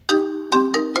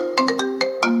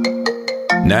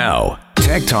Now,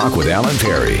 Tech Talk with Alan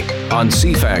Perry on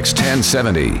CFAX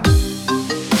 1070.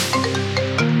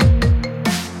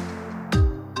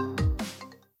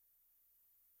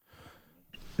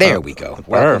 There we go.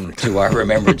 Welcome to our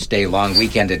Remembrance Day long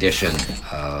weekend edition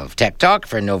of Tech Talk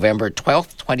for November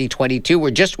 12th, 2022.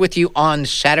 We're just with you on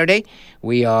Saturday.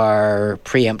 We are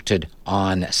preempted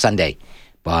on Sunday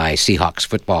by Seahawks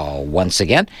football once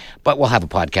again, but we'll have a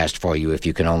podcast for you if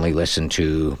you can only listen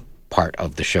to part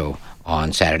of the show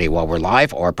on Saturday while we're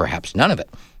live, or perhaps none of it,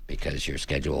 because your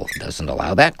schedule doesn't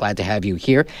allow that. Glad to have you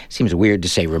here. Seems weird to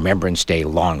say Remembrance Day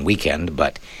long weekend,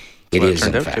 but it is,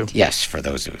 in fact. Yes, for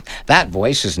those who... That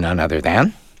voice is none other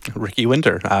than... Ricky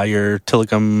Winter, your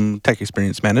Telecom Tech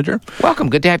Experience Manager. Welcome.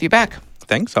 Good to have you back.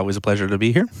 Thanks. Always a pleasure to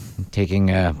be here. Taking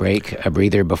a break, a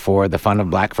breather before the fun of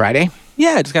Black Friday?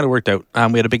 Yeah, it just kind of worked out.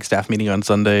 We had a big staff meeting on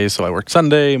Sunday, so I worked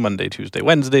Sunday, Monday, Tuesday,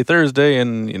 Wednesday, Thursday,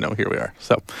 and, here we are.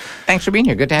 So, thanks for being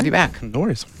here. Good to have you back. No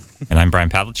worries. And I'm Brian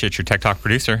Pavlich, your Tech Talk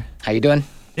producer. How you doing?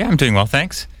 Yeah, I'm doing well,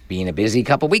 thanks. Being a busy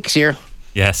couple weeks here.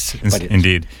 Yes,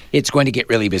 indeed. It's going to get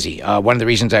really busy. One of the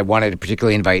reasons I wanted to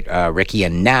particularly invite Ricky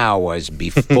in now was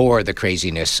before the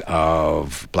craziness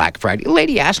of Black Friday. A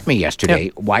lady asked me yesterday,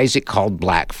 why is it called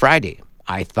Black Friday?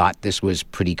 I thought this was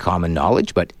pretty common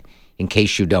knowledge, but in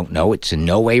case you don't know, it's in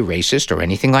no way racist or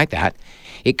anything like that.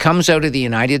 It comes out of the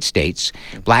United States.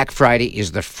 Black Friday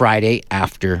is the Friday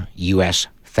after U.S.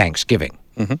 Thanksgiving.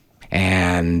 Mm-hmm.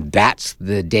 And that's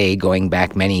the day, going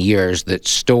back many years, that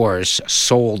stores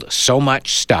sold so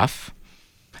much stuff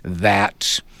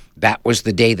that was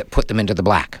the day that put them into the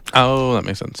black. Oh, that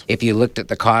makes sense. If you looked at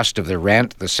the cost of the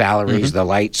rent, the salaries, the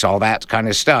lights, all that kind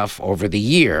of stuff over the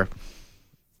year,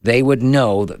 they would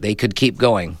know that they could keep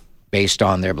going based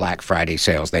on their Black Friday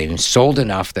sales. They sold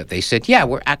enough that they said, yeah,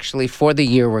 we're actually, for the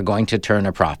year, we're going to turn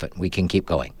a profit. We can keep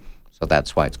going. So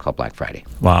that's why it's called Black Friday.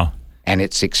 Wow. And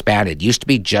it's expanded. It used to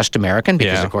be just American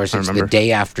because, of course, it's the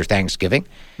day after Thanksgiving.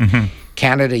 Mm-hmm.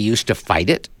 Canada used to fight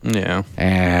it. Yeah.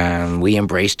 And we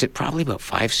embraced it probably about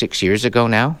 5-6 years ago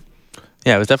now.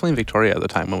 Yeah, it was definitely in Victoria at the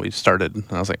time when we started. And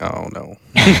I was like, oh, no.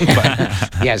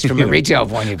 Yes, from a retail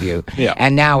point of view. Yeah.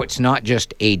 And now it's not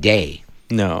just a day.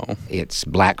 No. It's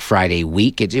Black Friday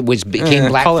week. It became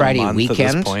Black Friday weekend.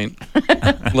 At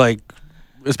this point.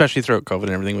 Especially throughout COVID and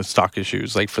everything with stock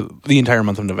issues, for the entire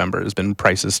month of November has been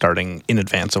prices starting in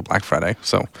advance of Black Friday.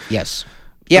 So yes.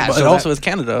 Yeah. But also as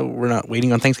Canada, we're not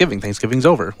waiting on Thanksgiving. Thanksgiving's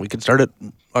over. We could start it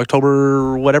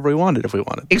October, whatever we wanted if we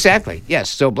wanted. Exactly.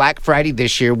 Yes. So Black Friday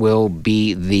this year will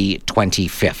be the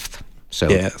 25th. So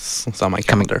yes, it's on my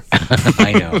calendar.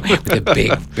 I know. With a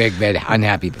big,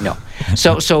 unhappy. No.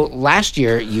 So last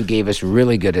year you gave us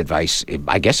really good advice,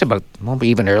 I guess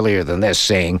even earlier than this,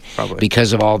 saying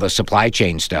because of all the supply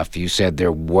chain stuff, you said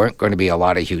there weren't going to be a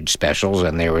lot of huge specials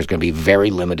and there was going to be very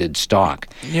limited stock.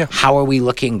 Yeah. How are we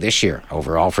looking this year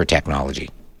overall for technology?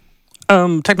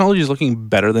 Technology is looking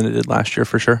better than it did last year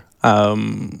for sure.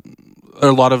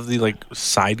 A lot of the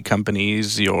side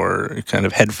companies, your kind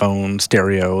of headphone,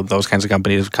 stereo, those kinds of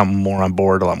companies have come more on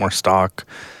board, a lot more stock.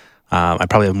 I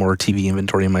probably have more TV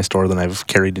inventory in my store than I've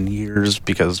carried in years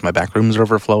because my back rooms are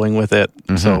overflowing with it.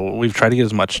 Mm-hmm. So we've tried to get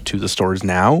as much to the stores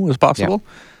now as possible.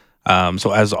 Yep.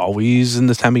 So as always in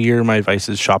this time of year, my advice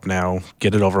is shop now,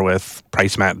 get it over with,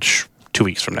 price match 2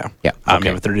 weeks from now. Yeah.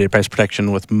 You have a 30-day price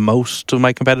protection with most of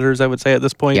my competitors, I would say, at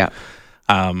this point. Yeah.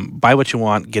 Buy what you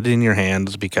want, get it in your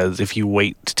hands, because if you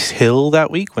wait till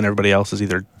that week when everybody else has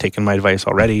either taken my advice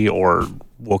already or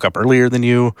woke up earlier than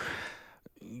you,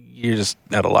 you're just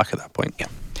out of luck at that point. Yeah.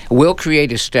 We'll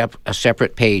create a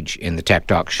separate page in the Tech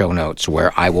Talk show notes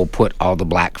where I will put all the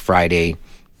Black Friday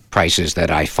prices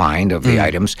that I find of the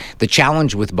items. The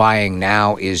challenge with buying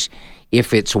now is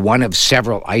if it's one of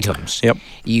several items,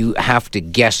 you have to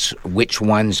guess which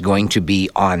one's going to be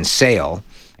on sale.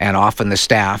 And often the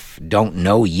staff don't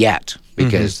know yet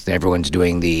because everyone's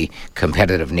doing the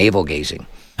competitive navel gazing.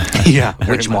 Yeah.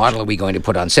 Which model are we going to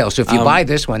put on sale? So if you buy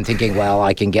this one thinking, well,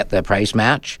 I can get the price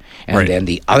match, and then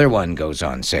the other one goes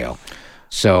on sale.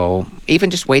 So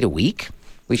even just wait a week,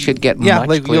 we should get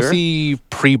much clearer. You'll see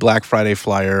pre-Black Friday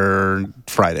flyer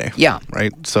Friday. Yeah.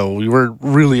 Right? So we were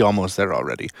really almost there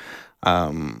already.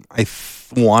 I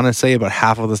want to say about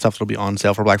half of the stuff that'll be on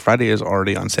sale for Black Friday is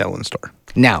already on sale in store.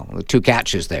 Now, 2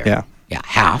 catches there. Yeah,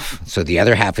 half. So the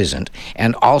other half isn't.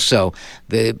 And also,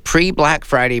 the pre-Black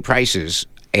Friday prices,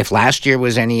 if last year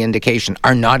was any indication,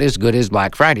 are not as good as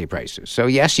Black Friday prices. So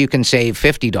yes, you can save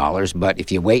 $50, but if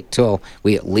you wait till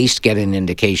we at least get an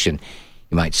indication,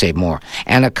 you might save more.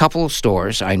 And a couple of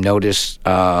stores, I noticed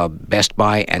Best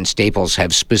Buy and Staples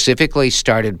have specifically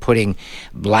started putting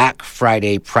Black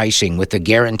Friday pricing with the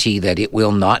guarantee that it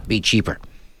will not be cheaper.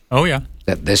 Oh, yeah.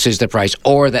 That this is the price,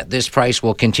 or that this price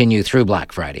will continue through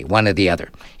Black Friday, one or the other.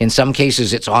 In some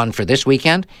cases, it's on for this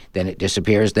weekend, then it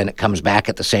disappears, then it comes back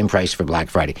at the same price for Black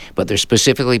Friday. But they're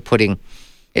specifically putting,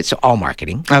 it's all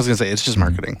marketing. I was going to say, it's just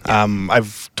marketing.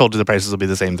 I've told you the prices will be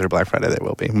the same through Black Friday. They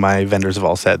will be. My vendors have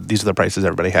all said, these are the prices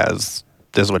everybody has.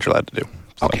 This is what you're allowed to do.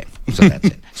 So. Okay, so that's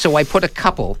it. So I put a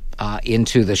couple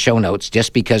into the show notes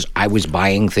just because I was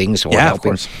buying things or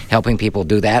helping people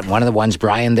do that. One of the ones,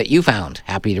 Brian, that you found,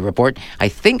 happy to report, I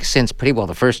think since pretty well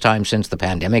the first time since the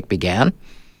pandemic began.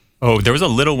 Oh, there was a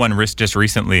little one just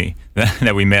recently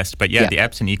that we missed. But the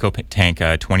Epson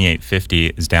EcoTank 2850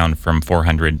 is down from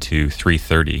 $400 to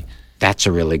 $330. That's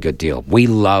a really good deal. We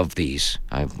love these.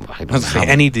 I don't know how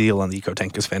any deal on the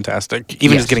EcoTank is fantastic.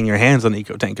 Even just getting your hands on the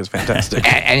EcoTank is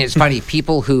fantastic. And it's funny,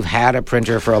 people who've had a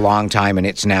printer for a long time and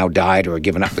it's now died or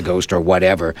given up the ghost or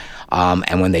whatever,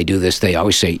 and when they do this, they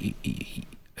always say,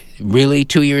 really,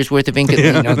 2 years worth of ink?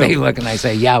 They look and I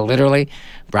say, yeah, literally.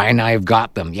 Brian and I have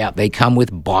got them. Yeah, they come with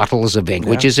bottles of ink,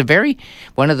 which is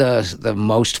one of the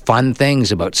most fun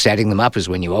things about setting them up is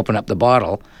when you open up the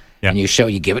bottle. Yeah. And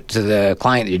you give it to the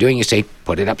client that you're doing, you say,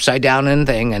 put it upside down in the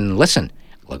thing and listen.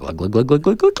 Glug, glug, glug, glug, glug,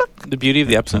 glug, glug, glug. The beauty of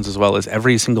the Epsons as well is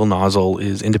every single nozzle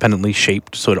is independently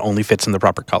shaped so it only fits in the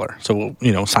proper color. So,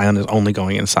 Scion is only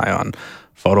going in Scion.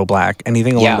 Photo Black,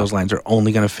 anything along those lines are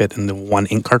only going to fit in the one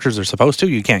ink cartridge they're supposed to.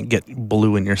 You can't get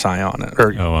blue in your Scion,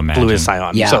 or blue is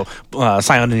Scion. Yeah. So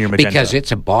Scion in your magenta. Because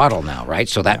it's a bottle now, right?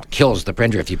 So that kills the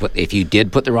printer if you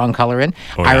did put the wrong color in.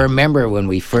 I remember when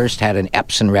we first had an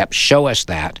Epson rep show us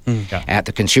that at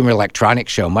the Consumer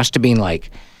Electronics Show. Must have been like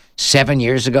 7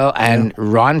 years ago. And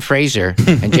Ron Fraser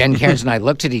and Jen Cairns and I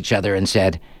looked at each other and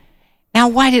said, now,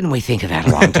 why didn't we think of that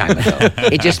a long time ago?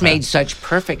 It just made such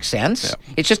perfect sense.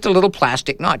 Yeah. It's just a little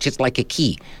plastic notch. It's like a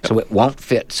key, so it won't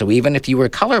fit. So even if you were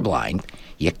colorblind,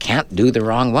 you can't do the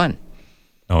wrong one.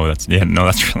 Oh, that's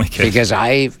really good. Because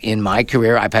in my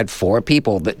career, I've had 4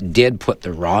 people that did put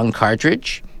the wrong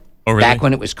cartridge. Oh, really? Back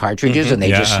when it was cartridges and they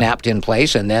just snapped in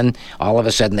place, and then all of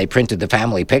a sudden they printed the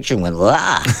family picture and went,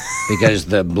 because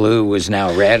the blue was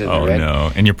now red. And red.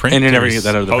 No. And your printer... And you never get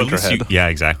that out of the printer head. Yeah,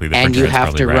 exactly. The and you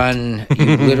have to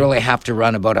you literally have to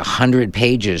run about 100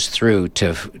 pages through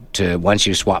to once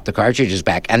you swap the cartridges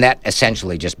back, and that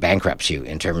essentially just bankrupts you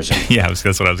in terms of... Yeah,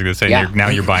 that's what I was going to say. Yeah. Now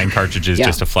you're buying cartridges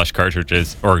just to flush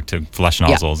cartridges, or to flush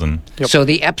nozzles. And So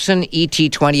the Epson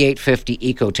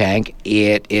ET2850 EcoTank,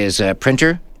 it is a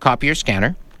printer, copier,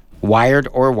 scanner, wired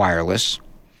or wireless,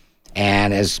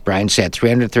 and as Brian said,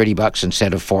 $330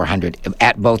 instead of $400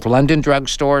 at both London Drug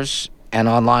Stores and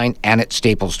online, and at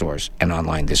Staples stores and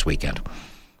online this weekend.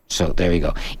 So there you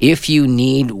go. If you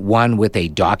need one with a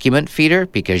document feeder,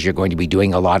 because you're going to be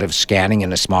doing a lot of scanning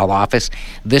in a small office,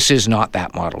 this is not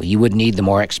that model. You would need the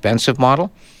more expensive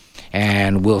model.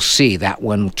 And we'll see that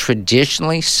one.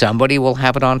 Traditionally, somebody will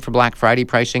have it on for Black Friday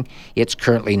pricing. It's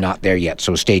currently not there yet,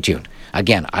 so stay tuned.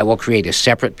 Again, I will create a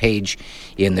separate page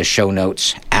in the show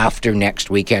notes after next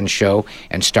weekend's show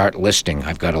and start listing.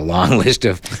 I've got a long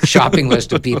shopping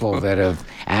list of people that have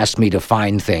asked me to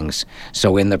find things.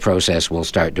 So in the process, we'll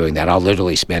start doing that. I'll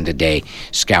literally spend a day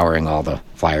scouring all the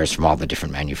flyers from all the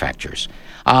different manufacturers.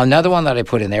 Another one that I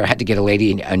put in there, I had to get a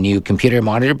lady a new computer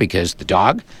monitor because the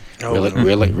dog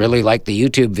really liked the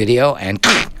YouTube video and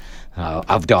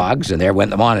of dogs, and there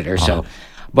went the monitor. So,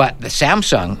 but the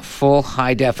Samsung full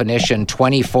high definition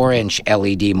 24-inch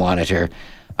LED monitor,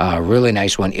 really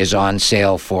nice one, is on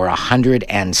sale for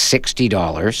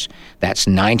 $160. That's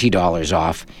 $90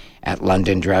 off at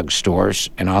London Drug Stores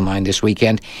and online this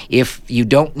weekend. If you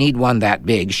don't need one that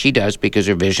big, she does because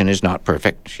her vision is not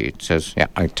perfect. She says,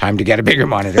 time to get a bigger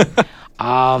monitor.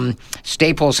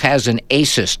 Staples has an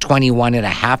Asus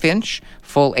 21.5-inch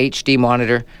full HD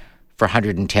monitor for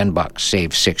 $110, save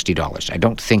 $60. I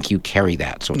don't think you carry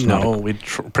that, so it's not. We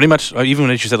pretty much, even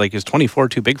when you said, is 24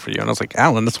 too big for you? And I was like,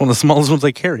 Alan, that's one of the smallest ones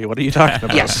I carry. What are you talking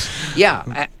about? Yes.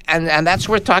 Yeah, and that's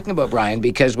worth talking about, Brian,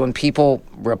 because when people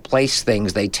replace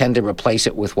things, they tend to replace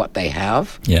it with what they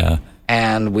have. Yeah.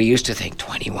 And we used to think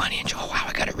 21-inch, oh, wow,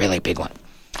 I got a really big one.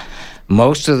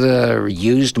 Most of the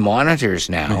used monitors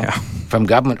now from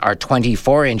government are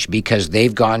 24-inch because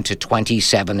they've gone to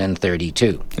 27 and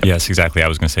 32. Yes, exactly. I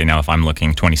was going to say now if I'm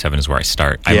looking, 27 is where I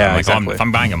start. Exactly. If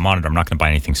I'm buying a monitor, I'm not going to buy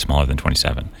anything smaller than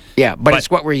 27. Yeah, but it's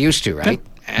what we're used to, right?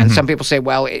 And some people say,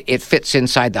 well, it fits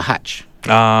inside the hutch.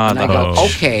 And I go,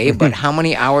 okay, but how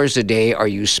many hours a day are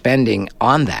you spending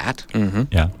on that? Mm-hmm.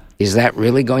 Yeah. Is that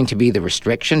really going to be the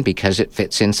restriction because it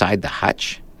fits inside the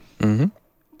hutch? Mm-hmm.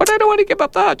 but I don't want to give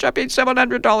up the hutch. I paid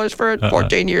 $700 for it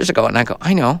 14 years ago. And I go,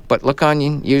 I know, but look on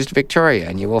Used Victoria,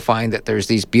 and you will find that there's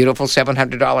these beautiful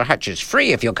 $700 hutches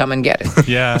free if you'll come and get it.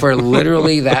 Yeah. For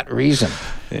literally that reason.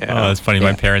 Yeah. Oh, it's funny.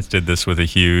 My parents did this with a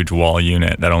huge wall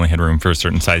unit that only had room for a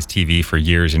certain size TV for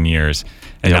years and years.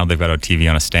 And now they've got a TV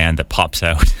on a stand that pops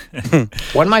out.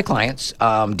 One of my clients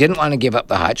didn't want to give up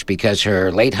the hutch because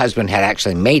her late husband had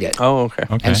actually made it. Oh, okay.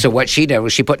 And so what she did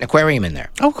was she put an aquarium in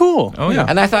there. Oh, cool. Oh, yeah.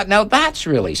 And I thought, now that's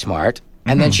really smart.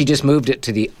 And then she just moved it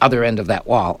to the other end of that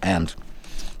wall and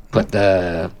put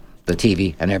the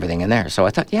TV and everything in there. So I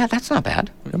thought, yeah, that's not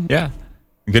bad. Yeah.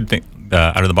 Good thing.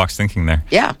 Out of the box thinking there.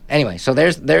 Yeah. Anyway, so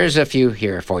there's a few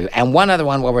here for you. And one other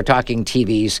one while we're talking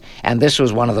TVs, and this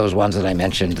was one of those ones that I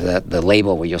mentioned, the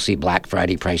label where you'll see Black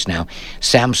Friday price now.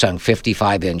 Samsung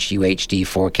 55-inch UHD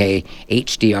 4K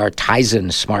HDR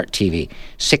Tizen Smart TV,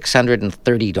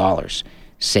 $630.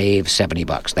 Save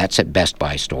 $70. That's at Best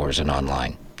Buy stores and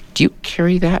online. Do you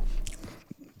carry that?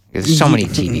 There's so many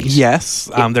TVs. Yes.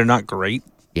 They're not great.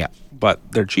 Yeah. But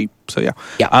they're cheap, so yeah.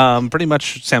 Yeah. Pretty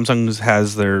much Samsung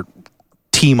has their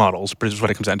T models, which is what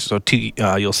it comes down to. So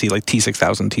you'll see like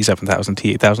T6000, T7000,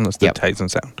 T8000, that's the Tizen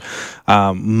sound.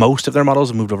 Most of their models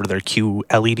have moved over to their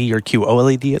QLED or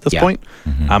QOLED at this point.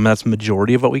 Mm-hmm. That's the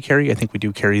majority of what we carry. I think we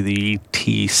do carry the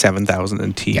T7000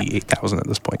 and T8000 at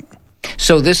this point.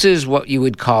 So this is what you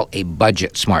would call a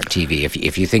budget smart TV,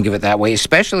 if you think of it that way,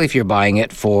 especially if you're buying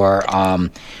it for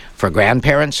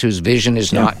grandparents whose vision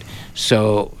is not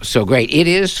so great. It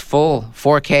is full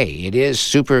 4K. It is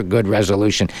super good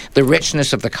resolution. The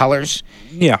richness of the colors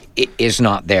is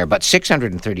not there, but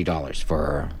 $630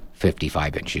 for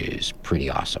 55 inches,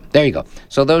 pretty awesome. There you go.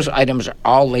 So those items are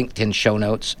all linked in show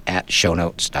notes at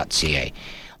shownotes.ca.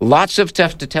 Lots of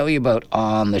stuff to tell you about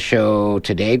on the show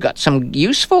today. Got some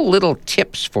useful little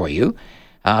tips for you,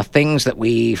 things that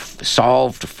we've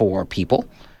solved for people.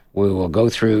 We will go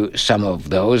through some of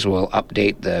those. We'll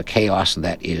update the chaos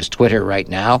that is Twitter right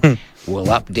now. We'll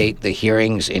update the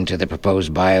hearings into the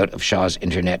proposed buyout of Shaw's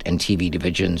Internet and TV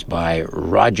divisions by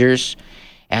Rogers.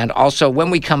 And also, when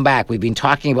we come back, we've been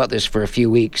talking about this for a few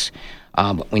weeks,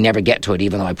 but we never get to it,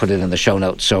 even though I put it in the show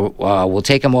notes. So we'll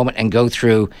take a moment and go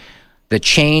through the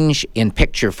change in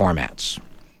picture formats.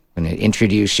 I'm going to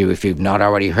introduce you, if you've not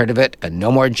already heard of it,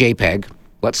 no more JPEG.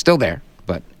 Well, it's still there,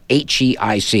 but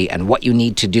HEIC, and what you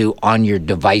need to do on your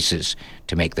devices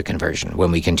to make the conversion when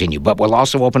we continue. But we'll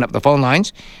also open up the phone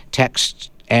lines,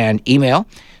 text and email.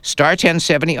 Star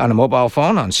 1070 on a mobile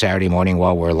phone on Saturday morning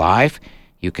while we're live.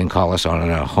 You can call us on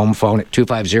a home phone at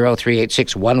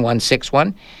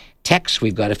 250-386-1161. Text,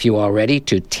 we've got a few already,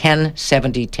 to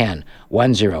 107010,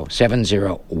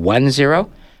 107010.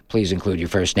 Please include your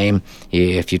first name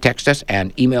if you text us,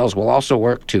 and emails will also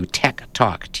work to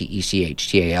techtalk,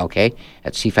 TECHTALK,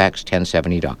 at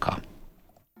cfax1070.com.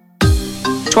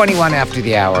 21 after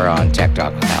the hour on Tech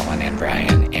Talk with Alan and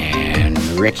Brian. And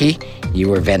Ricky, you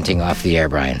were venting off the air,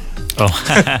 Brian. Oh,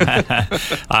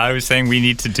 I was saying we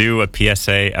need to do a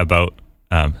PSA about,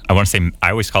 I want to say,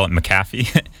 I always call it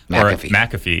McAfee. McAfee. Or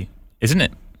McAfee, isn't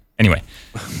it? Anyway.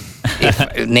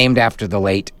 Named after the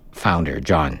late founder,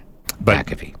 John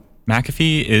McAfee.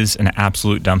 McAfee is an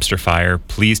absolute dumpster fire.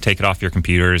 Please take it off your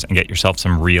computers and get yourself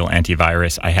some real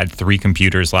antivirus. I had 3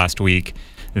 computers last week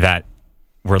that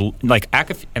were like,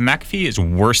 McAfee is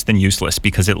worse than useless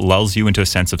because it lulls you into a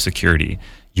sense of security.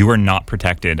 You are not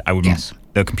protected.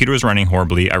 The computer was running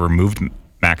horribly. I removed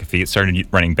McAfee. It started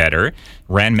running better,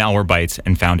 ran Malwarebytes,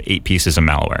 and found 8 pieces of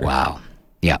malware. Wow.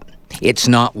 Yeah. It's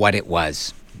not what it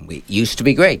was. It used to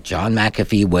be great. John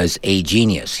McAfee was a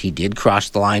genius. He did cross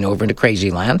the line over into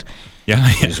crazy land. Yeah.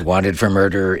 He was wanted for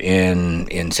murder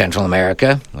in Central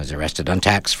America, was arrested on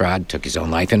tax fraud, took his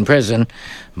own life in prison.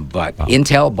 But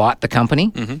Intel bought the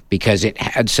company because it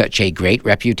had such a great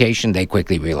reputation. They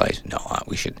quickly realized,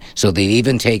 we should. So they've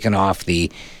even taken off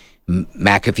the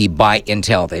McAfee by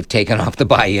Intel. They've taken off the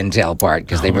by Intel part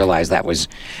because they realized that was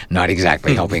not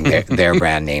exactly helping their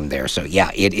brand name there. So yeah,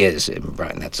 it is,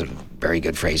 Brian, that's a very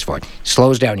good phrase for it.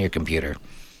 Slows down your computer,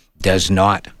 does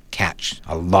not catch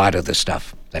a lot of the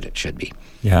stuff that it should be.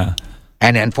 Yeah.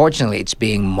 And unfortunately, it's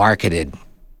being marketed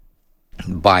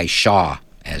by Shaw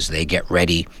as they get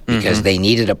ready because they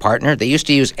needed a partner. They used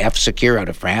to use F-Secure out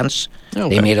of France.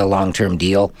 Okay. They made a long-term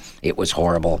deal. It was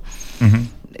horrible.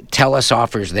 TELUS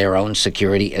offers their own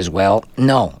security as well.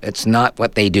 No, it's not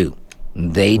what they do.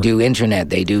 They do internet,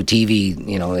 they do TV,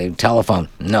 they do telephone.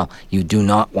 No, you do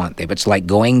not want them. It's like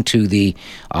going to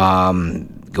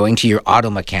your auto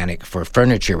mechanic for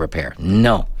furniture repair.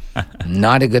 No,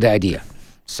 not a good idea.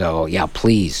 So yeah,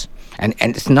 please And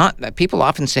it's not that people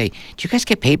often say, do you guys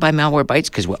get paid by Malwarebytes?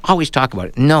 Because we always talk about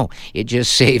it. No, it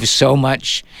just saves so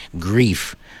much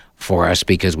grief for us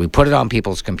because we put it on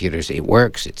people's computers. It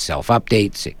works, it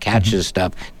self-updates, it catches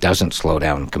stuff, doesn't slow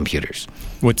down computers.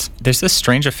 There's this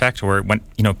strange effect where when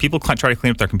people try to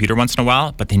clean up their computer once in a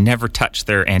while, but they never touch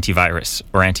their antivirus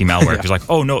or anti-malware because like,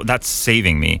 oh no, that's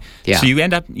saving me. Yeah. So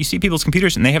you see people's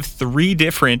computers and they have 3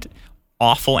 different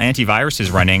awful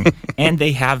antiviruses running and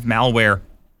they have malware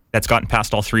that's gotten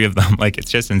past all 3 of them. Like,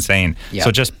 it's just insane. Yep.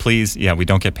 So just please, we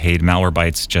don't get paid.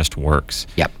 Malwarebytes just works.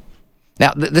 Yep.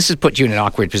 Now, this has put you in an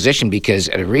awkward position because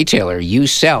at a retailer, you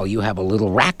have a little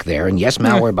rack there, and yes,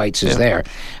 Malwarebytes is there,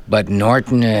 but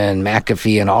Norton and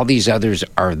McAfee and all these others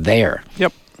are there.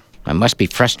 Yep. It must be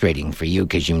frustrating for you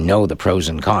because you know the pros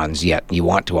and cons, yet you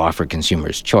want to offer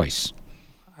consumers choice.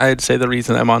 I'd say the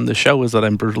reason I'm on the show is that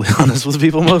I'm brutally honest with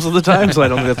people most of the time, so I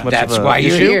don't think that's much That's of a why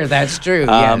you're issue. here. That's true.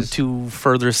 Yes. To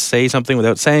further say something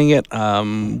without saying it,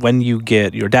 when you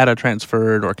get your data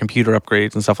transferred or computer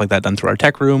upgrades and stuff like that done through our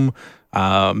tech room,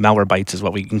 Malwarebytes is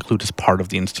what we include as part of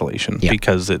the installation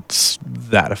because it's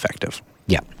that effective.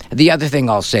 Yeah. The other thing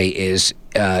I'll say is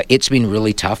it's been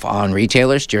really tough on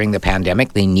retailers during the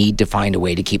pandemic. They need to find a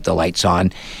way to keep the lights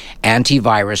on.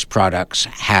 Antivirus products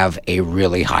have a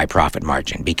really high profit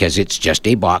margin because it's just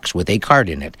a box with a card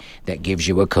in it that gives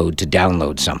you a code to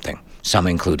download something. Some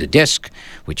include a disk,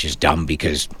 which is dumb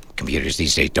because computers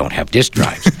these days don't have disk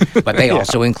drives. But they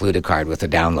also include a card with a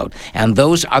download. And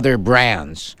those other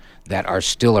brands that are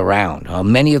still around.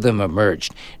 Many of them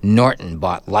emerged. Norton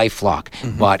bought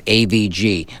LifeLock, bought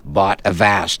AVG, bought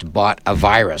Avast, bought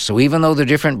Avira. So even though the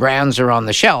different brands are on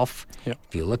the shelf,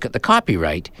 if you look at the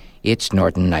copyright, it's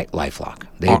Norton LifeLock.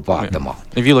 They bought them all.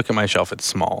 If you look at my shelf, it's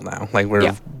small now. Like,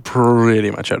 we're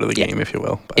pretty much out of the game, if you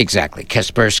will. But Exactly.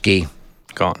 Kaspersky.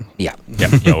 Gone. Yeah.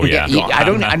 Oh, yeah. I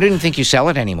don't think you sell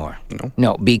it anymore.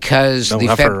 No, because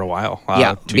not for a while.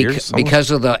 2 years.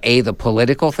 Because of the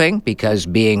political thing, because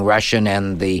being Russian,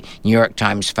 and the New York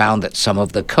Times found that some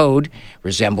of the code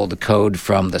resembled the code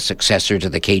from the successor to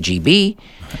the KGB.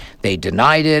 They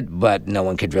denied it, but no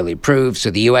one could really prove. So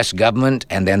the U.S. government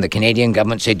and then the Canadian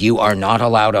government said you are not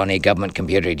allowed on a government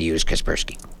computer to use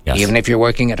Kaspersky. Yes. Even if you're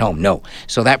working at home. No.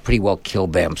 So that pretty well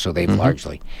killed them, so they've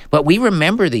largely. But we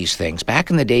remember these things. Back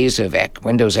in the days of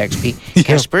Windows XP,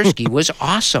 Kaspersky was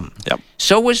awesome. Yep.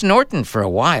 So was Norton for a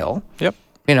while. Yep.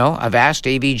 Avast,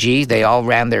 AVG, they all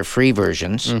ran their free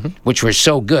versions, which were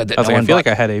so good that I feel like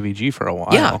I had AVG for a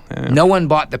while. Yeah. No one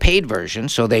bought the paid version,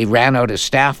 so they ran out of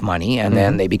staff money, and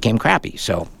then they became crappy.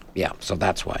 So, so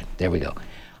that's why. There we go.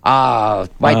 My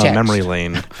text. Memory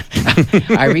lane.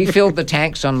 I refilled the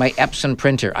tanks on my Epson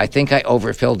printer. I think I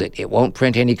overfilled it. It won't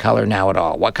print any color now at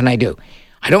all. What can I do?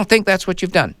 I don't think that's what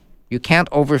you've done. You can't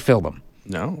overfill them.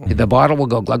 No. The bottle will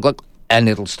go glug, glug, and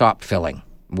it'll stop filling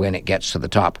when it gets to the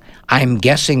top. I'm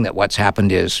guessing that what's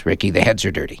happened is, Ricky, the heads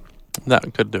are dirty.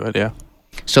 That could do it, yeah.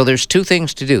 So there's 2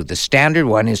 things to do. The standard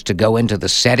one is to go into the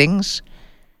settings,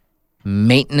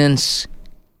 maintenance,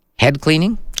 head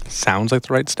cleaning. Sounds like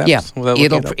the right steps. Yeah,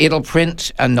 it'll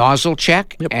print a nozzle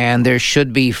check, and there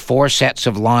should be 4 sets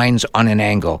of lines on an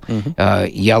angle.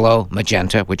 Yellow,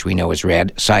 magenta, which we know is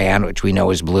red, cyan, which we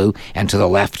know is blue, and to the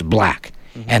left, black.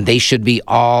 And they should be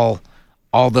all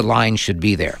the lines should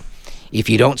be there. If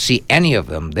you don't see any of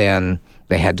them, then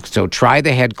so try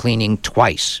the head cleaning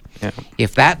twice. Yeah.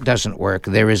 If that doesn't work,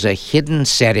 there is a hidden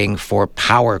setting for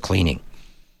power cleaning.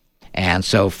 And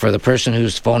so for the person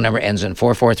whose phone number ends in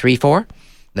 4434,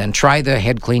 then try the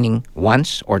head cleaning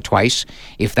once or twice.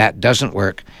 If that doesn't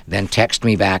work, then text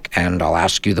me back and I'll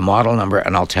ask you the model number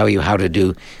and I'll tell you how to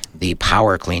do the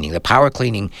power cleaning. The power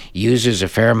cleaning uses a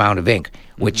fair amount of ink,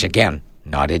 which again,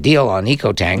 not a deal on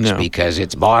EcoTanks because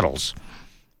it's bottles.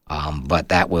 But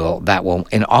that will,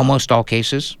 in almost all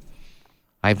cases,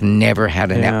 I've never had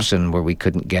an Epson where we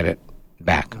couldn't get it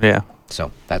back. Yeah.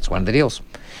 So that's one of the deals.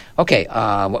 Okay,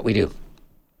 what we do.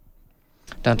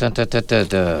 Dun, dun, dun, dun, dun,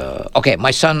 dun. Okay,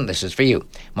 my son, this is for you.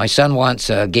 My son wants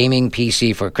a gaming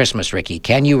PC for Christmas, Ricky.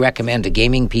 Can you recommend a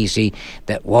gaming PC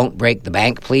that won't break the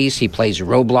bank, please? He plays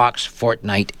Roblox,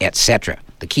 Fortnite, etc.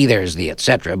 The key there is the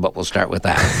etc., but we'll start with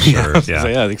that. Sure, So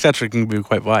the etc. can be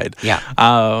quite wide. Yeah.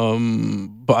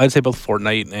 But I'd say both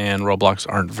Fortnite and Roblox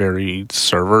aren't very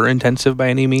server intensive by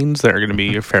any means. They're going to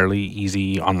be a fairly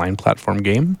easy online platform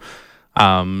game.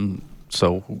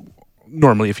 So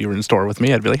normally if you were in store with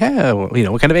me, I'd be like, hey,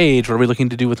 what kind of age? What are we looking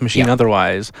to do with the machine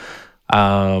otherwise?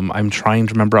 I'm trying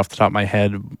to remember off the top of my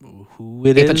head who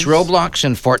it is. If it's Roblox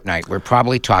and Fortnite, we're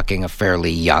probably talking a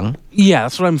fairly young. Yeah,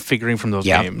 that's what I'm figuring from those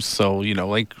games. So,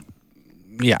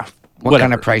 What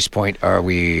kind of price point are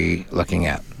we looking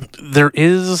at? There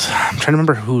is, I'm trying to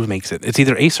remember who makes it. It's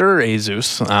either Acer or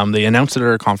Asus. They announced it at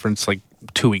our conference like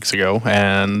 2 weeks ago,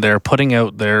 and they're putting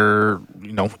out their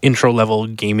intro level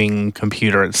gaming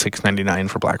computer at $699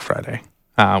 for Black Friday,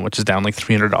 which is down like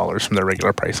 $300 from their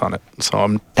regular price on it.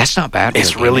 So that's not bad.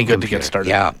 It's really good to get started.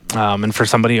 Yeah. And for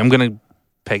somebody, I'm going to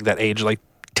peg that age like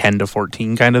 10 to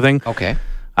 14 kind of thing. Okay.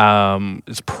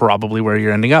 Is probably where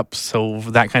you're ending up. So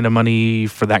that kind of money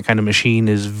for that kind of machine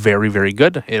is very, very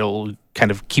good. It'll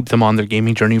kind of keep them on their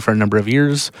gaming journey for a number of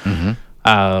years,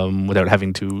 without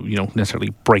having to, necessarily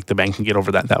break the bank and get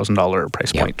over that $1,000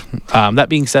 price point. That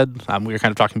being said, we were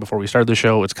kind of talking before we started the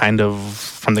show. It's kind of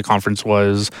from the conference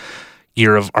was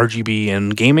year of RGB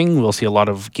and gaming. We'll see a lot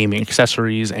of gaming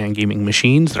accessories and gaming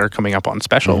machines that are coming up on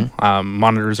special.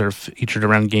 Monitors are featured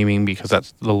around gaming because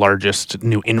that's the largest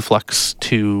new influx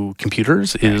to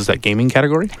computers is that gaming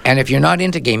category. And if you're not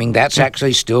into gaming, that's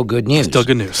actually still good news. Still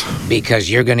good news. Because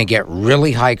you're going to get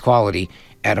really high quality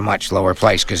at a much lower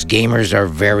price because gamers are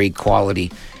very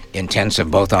quality intensive,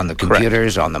 both on the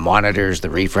computers, on the monitors, the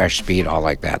refresh speed, all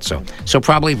like that. So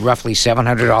probably roughly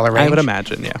 $700 range. I would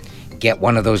imagine, yeah. Get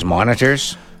one of those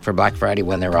monitors for Black Friday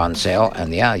when they're on sale,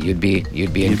 and you'd be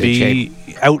in good shape.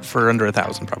 Out for under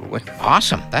 $1,000 probably.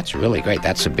 Awesome. That's really great.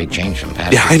 That's a big change from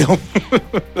past. Yeah, I know.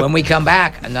 When we come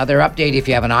back, another update if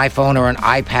you have an iPhone or an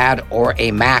iPad or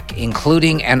a Mac,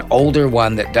 including an older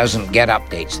one that doesn't get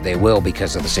updates. They will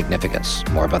because of the significance.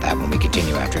 More about that when we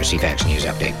continue after a CFAX News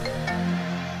Update.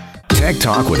 Tech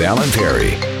Talk with Alan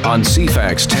Perry on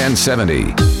CFAX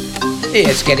 1070.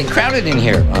 It's getting crowded in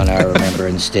here on our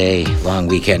Remembrance Day long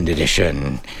weekend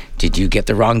edition. Did you get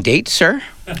the wrong date, sir?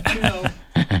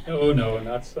 No,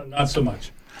 not so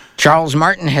much. Charles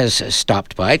Martin has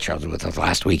stopped by. Charles was with us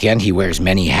last weekend. He wears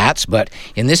many hats, but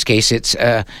in this case, it's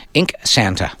Ink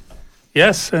Santa.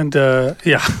 Yes, and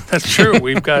that's true.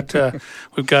 We've got a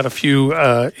few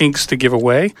inks to give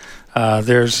away.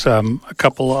 There's a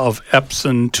couple of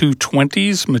Epson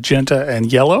 220s, magenta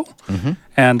and yellow,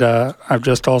 and I've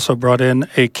just also brought in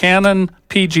a Canon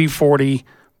PG40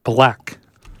 black.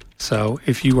 So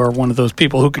if you are one of those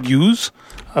people who could use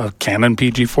a Canon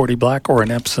PG40 black or an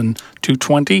Epson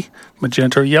 220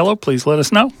 magenta or yellow, please let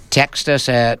us know. Text us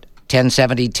at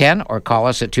 107010 or call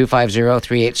us at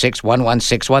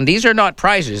 250-386-1161. These are not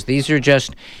prizes. These are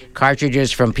just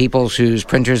cartridges from people whose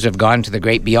printers have gone to the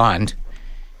great beyond.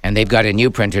 And they've got a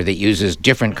new printer that uses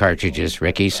different cartridges,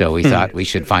 Ricky, so we thought we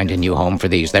should find a new home for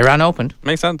these. They're unopened.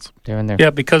 Makes sense. They're in there.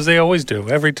 Yeah, because they always do.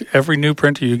 Every new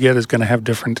printer you get is going to have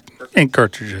different ink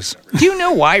cartridges. Do you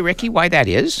know why, Ricky, why that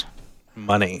is?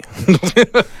 Money.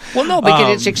 Well, no,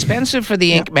 because it's expensive for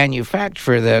the ink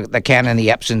manufacturer, the Canon, the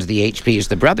Epsons, the HPs,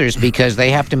 the Brothers, because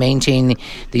they have to maintain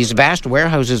these vast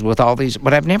warehouses with all these.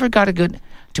 But I've never got a good...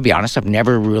 To be honest, I've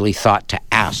never really thought to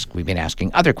ask. We've been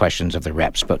asking other questions of the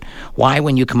reps, but why,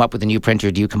 when you come up with a new printer,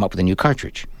 do you come up with a new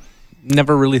cartridge?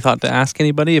 Never really thought to ask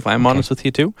anybody, if I'm honest with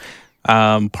you, too.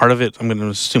 Part of it, I'm going to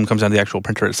assume, comes down to the actual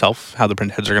printer itself, how the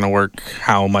print heads are going to work,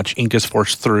 how much ink is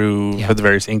forced through for the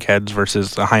various ink heads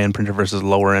versus a high-end printer versus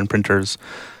lower-end printers.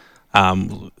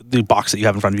 The box that you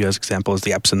have in front of you as example is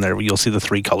the Epson there. You'll see the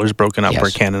three colors broken up,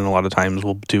 where Canon a lot of times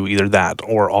will do either that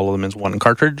or all of them as one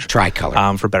cartridge.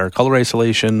 Tricolor. For better color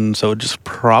isolation. So just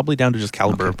probably down to just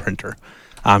caliber of printer.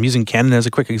 Using Canon as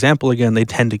a quick example, again, they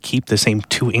tend to keep the same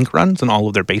 2 ink runs in all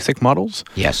of their basic models.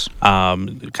 Yes.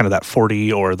 Kind of that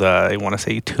 40 or I want to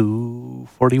say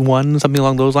 241, something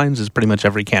along those lines, is pretty much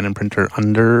every Canon printer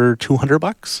under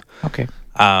 $200. Okay.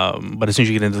 But as soon as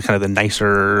you get into kind of the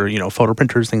nicer, photo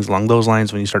printers, things along those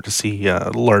lines, when you start to see a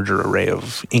larger array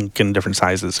of ink in different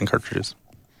sizes and cartridges.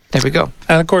 There we go.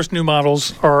 And of course, new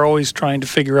models are always trying to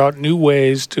figure out new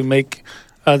ways to make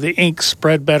the ink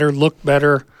spread better, look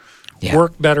better,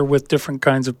 work better with different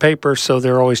kinds of paper. So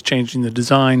they're always changing the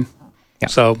design. Yeah.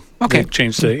 So they've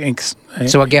changed the inks.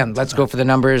 So again, let's go for the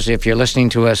numbers. If you're listening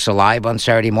to us live on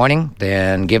Saturday morning,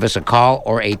 then give us a call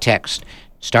or a text.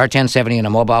 Star 1070 on a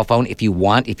mobile phone if you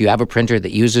have a printer that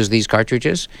uses these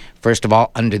cartridges. First of all,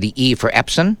 under the E for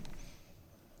Epson.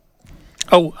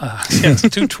 Yes,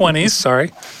 220s.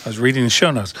 Sorry, I was reading the show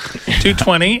notes.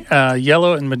 220,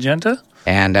 yellow and magenta.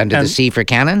 And under the C for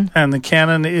Canon? And the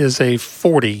Canon is a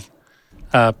 40,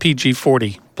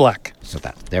 PG40 black. So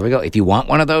there we go. If you want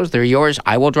one of those, they're yours.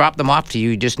 I will drop them off to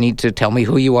you. You just need to tell me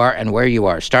who you are and where you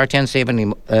are. Star 1070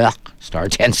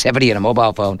 on a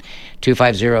mobile phone,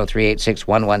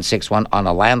 250-386-1161 on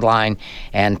a landline,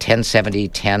 and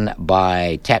 1070-10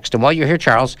 by text. And while you're here,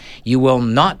 Charles, you will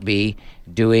not be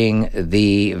doing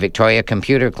the Victoria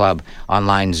Computer Club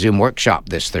online Zoom workshop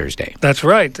this Thursday. That's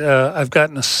right. I've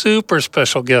gotten a super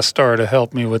special guest star to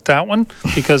help me with that one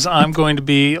because I'm going to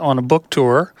be on a book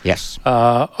tour. Yes.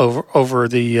 Over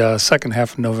the second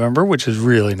half of November, which is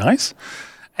really nice.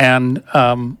 And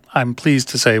I'm pleased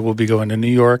to say we'll be going to New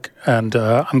York, and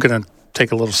I'm going to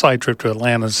take a little side trip to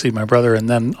Atlanta to see my brother, and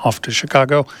then off to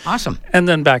Chicago. Awesome. And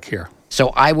then back here. So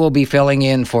I will be filling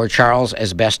in for Charles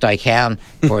as best I can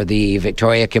for the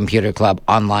Victoria Computer Club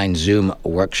online Zoom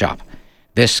workshop.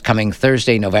 This coming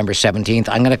Thursday, November 17th,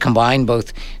 I'm going to combine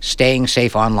both staying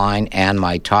safe online and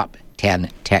my top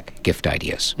 10 tech gift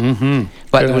ideas. Mm-hmm.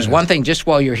 But there was one thing just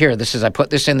while you're here. I put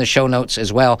this in the show notes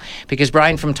as well, because,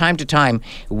 Brian, from time to time,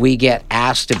 we get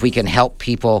asked if we can help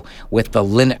people with the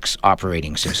Linux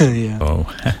operating system.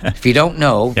 If you don't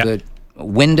know, the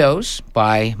Windows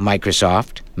by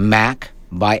Microsoft, Mac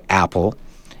by Apple,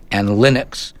 and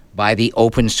Linux by the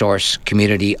open source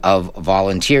community of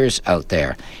volunteers out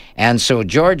there. And so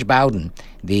George Bowden,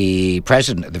 the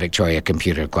president of the Victoria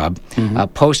Computer Club,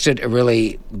 posted a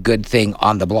really good thing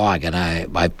on the blog, and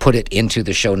I put it into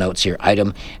the show notes here,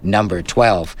 item number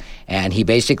 12. And he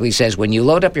basically says, when you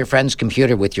load up your friend's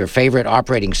computer with your favorite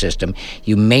operating system,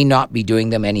 you may not be doing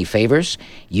them any favors.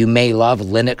 You may love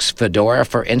Linux Fedora,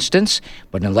 for instance,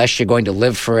 but unless you're going to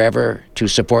live forever to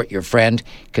support your friend,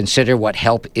 consider what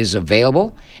help is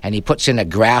available. And he puts in a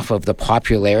graph of the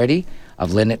popularity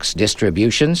of Linux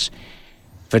distributions.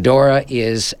 Fedora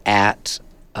is at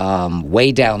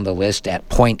way down the list at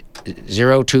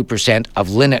 0.02% of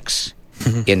Linux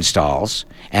installs,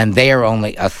 and they are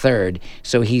only a third.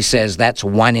 So he says that's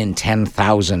 1 in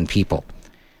 10,000 people.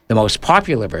 The most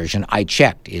popular version, I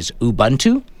checked, is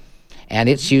Ubuntu, and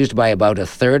it's used by about a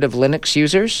third of Linux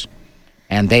users,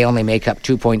 and they only make up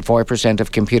 2.4%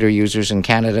 of computer users in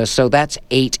Canada, so that's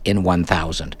 8 in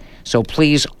 1,000. So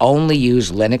please only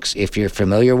use Linux if you're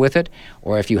familiar with it,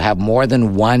 or if you have more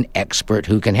than one expert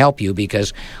who can help you,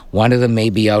 because one of them may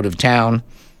be out of town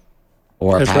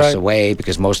or pass away,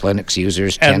 because most Linux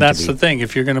users tend to be. And that's the thing.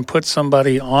 If you're going to put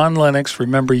somebody on Linux,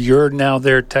 remember you're now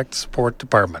their tech support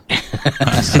department.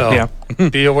 So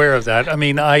be aware of that. I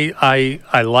mean, I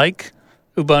like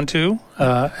Ubuntu,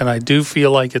 and I do feel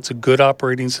like it's a good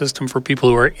operating system for people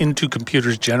who are into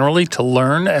computers generally to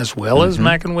learn, as well as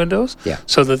Mac and Windows,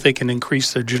 so that they can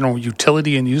increase their general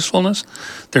utility and usefulness,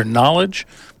 their knowledge.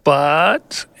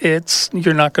 But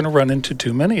you're not going to run into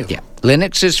too many of them.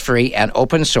 Linux is free and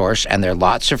open source, and there are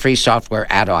lots of free software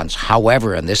add-ons.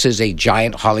 However, and this is a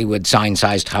giant Hollywood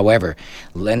sign-sized however,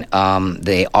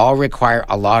 they all require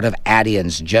a lot of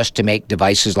add-ins just to make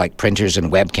devices like printers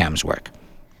and webcams work.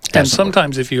 And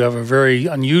sometimes if you have a very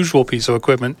unusual piece of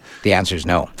equipment, the answer is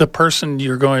no. The person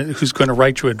who's going to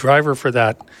write you a driver for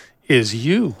that is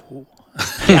you.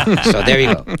 So there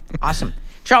you go. Awesome.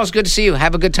 Charles, good to see you.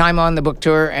 Have a good time on the book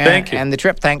tour and the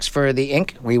trip. Thanks for the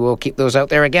ink. We will keep those out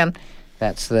there again.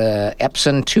 That's the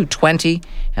Epson 220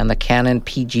 and the Canon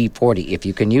PG40. If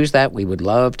you can use that, we would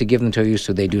love to give them to you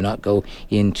so they do not go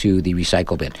into the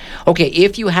recycle bin. Okay,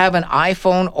 if you have an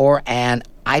iPhone or an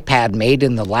iPad made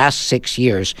in the last 6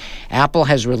 years, Apple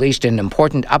has released an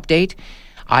important update,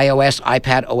 iOS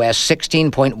iPadOS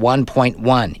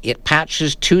 16.1.1. It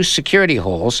patches 2 security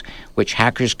holes, which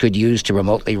hackers could use to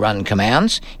remotely run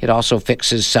commands. It also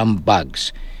fixes some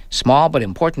bugs. Small but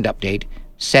important update,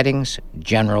 Settings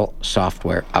General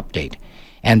Software Update.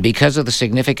 And because of the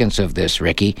significance of this,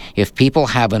 Ricky, if people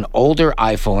have an older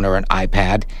iPhone or an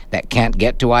iPad that can't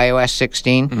get to iOS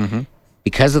 16,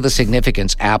 because of the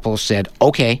significance, Apple said,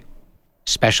 okay,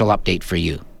 special update for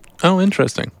you. Oh,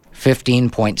 interesting.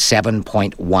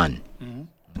 15.7.1.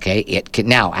 Okay,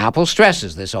 now, Apple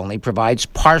stresses this only provides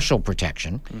partial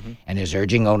protection and is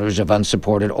urging owners of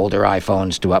unsupported older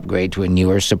iPhones to upgrade to a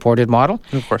newer supported model,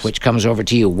 of course. Which comes over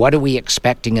to you. What are we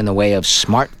expecting in the way of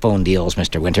smartphone deals,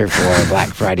 Mr. Winter, for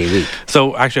Black Friday week?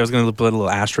 So, actually, I was going to put a little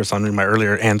asterisk on my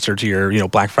earlier answer to your,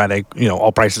 Black Friday,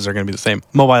 all prices are going to be the same.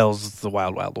 Mobiles is the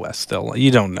wild, wild west still. You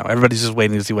don't know. Everybody's just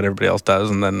waiting to see what everybody else does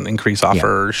and then increase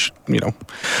offers,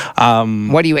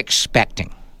 What are you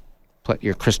expecting? Put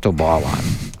your crystal ball on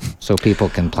so people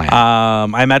can plan.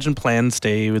 I imagine plans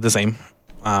stay the same.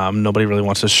 Nobody really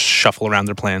wants to shuffle around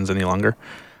their plans any longer.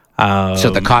 So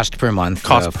the cost per month,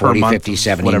 40, 50,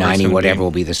 70, 90, whatever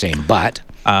will be the same. But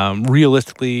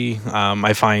realistically,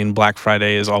 I find Black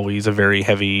Friday is always a very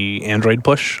heavy Android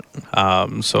push.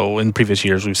 So in previous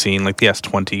years, we've seen like the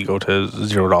S20 go to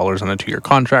 $0 on a 2-year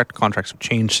contract. Contracts have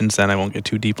changed since then. I won't get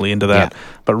too deeply into that.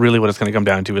 But really what it's going to come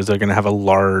down to is they're going to have a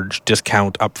large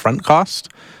discount upfront cost,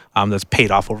 that's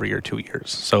paid off over your 2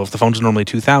 years. So if the phone's normally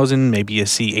 $2,000, maybe you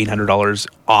see $800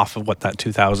 off of what that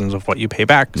 $2,000 is of what you pay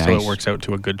back. Nice. So it works out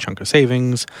to a good chunk of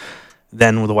savings.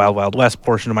 Then with the Wild Wild West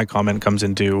portion of my comment comes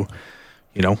into,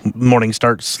 morning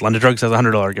starts, London Drugs has a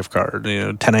 $100 gift card.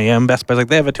 10 a.m. Best Buy's like,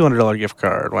 they have a $200 gift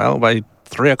card. Well, by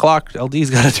 3 o'clock, LD's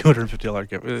got a $250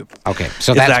 gift. Okay,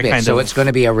 so that's big. So it's going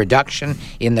to be a reduction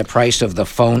in the price of the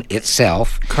phone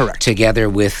itself. Correct. Together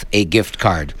with a gift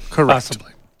card. Correct.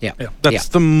 Possibly. Yeah. That's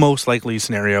the most likely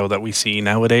scenario that we see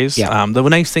nowadays. Yeah. The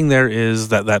nice thing there is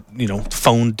that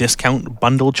phone discount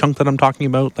bundle chunk that I'm talking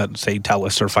about, that say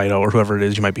TELUS or Fido or whoever it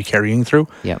is you might be carrying through,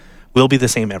 will be the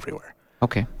same everywhere.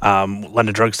 Okay.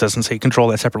 London Drugs doesn't say control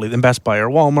that separately than Best Buy or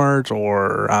Walmart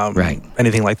or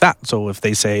anything like that. So if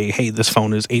they say, hey, this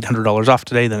phone is $800 off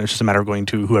today, then it's just a matter of going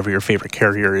to whoever your favorite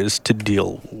carrier is to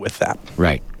deal with that.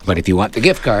 Right. But if you want the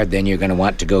gift card, then you're going to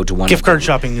want to go to one gift card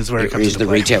shopping is where it comes is into the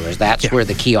play. retailers. That's where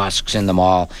the kiosks in the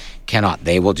mall cannot.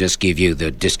 They will just give you the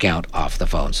discount off the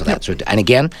phone. So that's what. And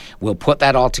again, we'll put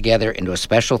that all together into a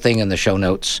special thing in the show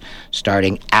notes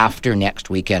starting after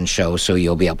next weekend's show. So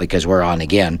you'll be able, because we're on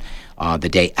again the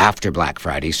day after Black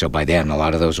Friday. So by then, a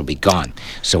lot of those will be gone.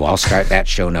 So I'll start that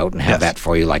show note and have that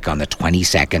for you like on the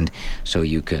 22nd. So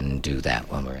you can do that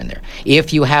when we're in there.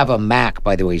 If you have a Mac,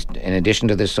 by the way, in addition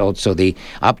to this so the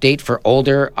update for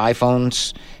older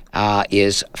iPhones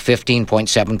is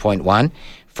 15.7.1.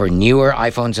 For newer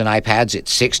iPhones and iPads,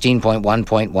 it's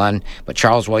 16.1.1. But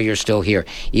Charles, while you're still here,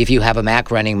 if you have a Mac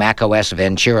running macOS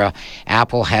Ventura,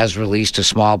 Apple has released a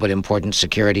small but important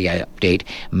security update,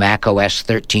 macOS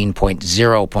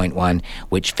 13.0.1,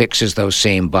 which fixes those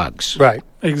same bugs. Right,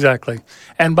 exactly.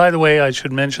 And by the way, I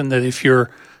should mention that if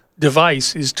your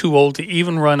device is too old to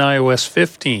even run iOS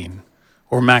 15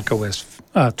 or macOS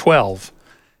 12,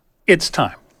 it's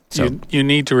time. So you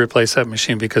need to replace that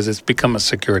machine because it's become a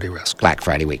security risk. Black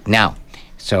Friday week. Now,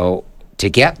 so to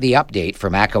get the update for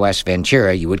macOS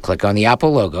Ventura, you would click on the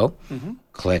Apple logo,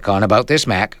 click on About This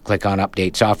Mac, click on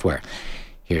Update Software.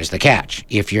 Here's the catch.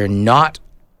 If you're not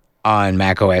on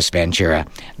macOS Ventura,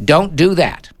 don't do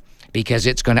that because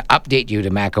it's going to update you to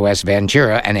macOS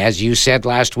Ventura. And as you said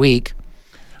last week,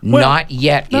 not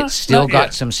yet. It's still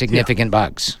got some significant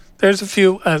bugs. There's a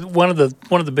few. One of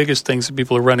the biggest things that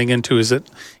people are running into is that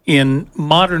in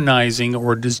modernizing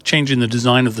or changing the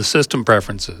design of the system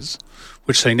preferences,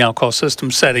 which they now call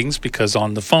system settings because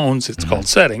on the phones it's called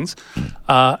settings,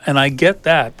 and I get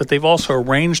that, but they've also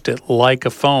arranged it like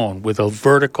a phone with a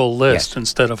vertical list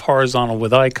instead of horizontal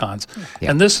with icons.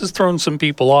 And this has thrown some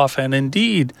people off, and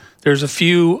indeed, there's a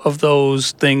few of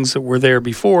those things that were there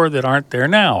before that aren't there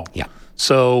now.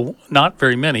 So not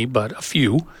very many, but a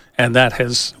few. And that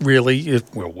has really,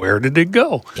 where did it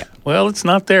go? Well, it's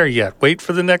not there yet. Wait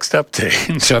for the next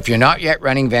update. So if you're not yet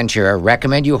running Ventura,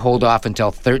 recommend you hold off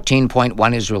until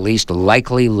 13.1 is released,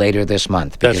 likely later this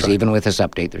month. Because even with this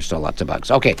update, there's still lots of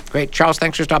bugs. Okay, great. Charles,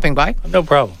 thanks for stopping by. No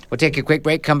problem. We'll take a quick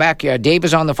break, come back. Dave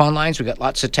is on the phone lines. We've got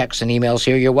lots of texts and emails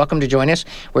here. You're welcome to join us.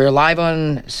 We're live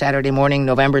on Saturday morning,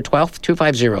 November 12th,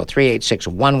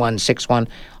 250-386-1161.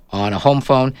 On a home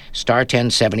phone, star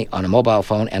 1070 on a mobile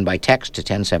phone, and by text to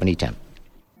 107010.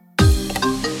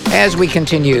 As we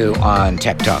continue on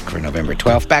Tech Talk for November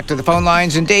 12th, back to the phone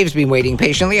lines, and Dave's been waiting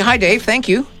patiently. Hi, Dave. Thank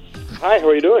you. Hi, how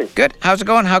are you doing? Good. How's it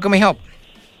going? How can we help?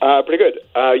 Pretty good.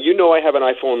 I have an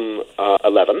iPhone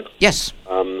 11. Yes.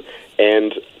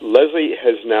 And Leslie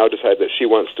has now decided that she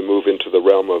wants to move into the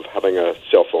realm of having a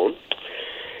cell phone.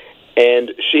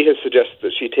 And she has suggested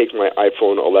that she take my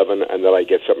iPhone 11 and that I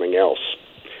get something else.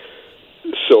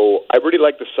 So I really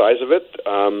like the size of it,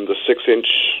 the 6-inch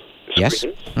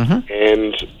screen,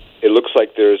 and it looks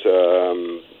like there's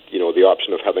the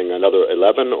option of having another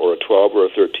 11 or a 12 or a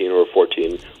 13 or a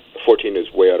 14. 14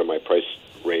 is way out of my price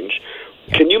range.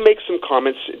 Can you make some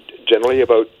comments generally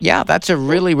about... Yeah, that's a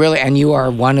really, and you are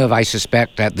one of, I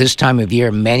suspect, at this time of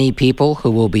year, many people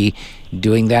who will be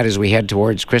doing that as we head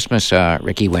towards Christmas,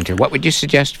 Ricky Winter. What would you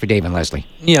suggest for Dave and Leslie?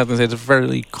 Yeah, I was going to say it's a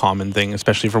fairly common thing,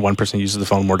 especially for one person who uses the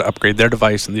phone more to upgrade their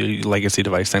device and the legacy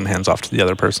device then hands off to the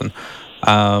other person.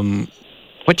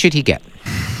 What should he get?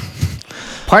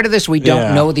 Part of this we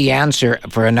don't know the answer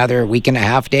for another week and a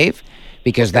half, Dave,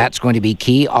 because that's going to be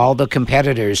key. All the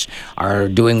competitors are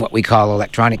doing what we call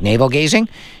electronic navel gazing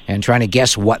and trying to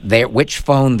guess which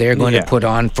phone they're going to put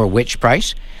on for which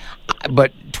price.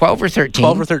 But 12 or 13?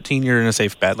 12 or 13, you're in a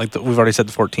safe bet. We've already said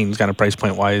the 14 is kind of price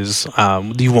point-wise.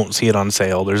 You won't see it on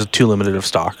sale. There's too limited of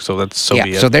stock, so that's be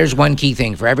it. So there's one key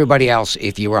thing. For everybody else,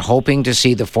 if you were hoping to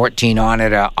see the 14 on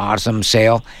at an awesome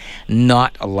sale,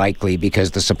 not likely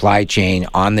because the supply chain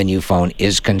on the new phone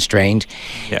is constrained.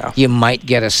 Yeah. You might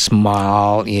get a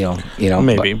small,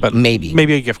 maybe.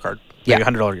 Maybe a gift card. maybe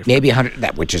 $100 gift. Maybe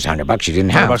 $100, which is $100 you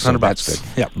didn't have. $100, so $100. That's good.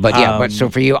 Yeah. But so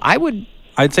for you,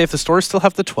 I'd say if the stores still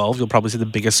have the 12, you'll probably see the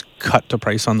biggest cut to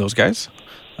price on those guys.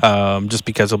 Just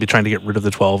because they'll be trying to get rid of the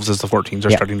 12s as the 14s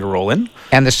are starting to roll in.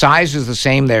 And the size is the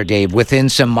same there, Dave, within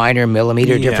some minor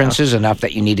millimeter differences, enough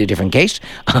that you need a different case.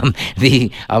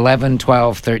 The 11,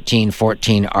 12, 13,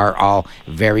 14 are all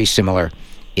very similar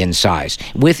in size.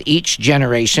 With each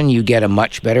generation, you get a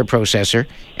much better processor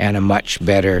and a much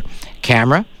better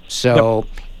camera. So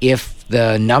if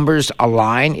the numbers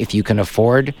align, if you can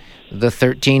afford the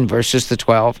 13 versus the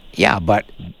 12, but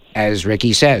as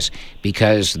Ricky says,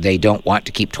 because they don't want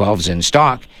to keep 12s in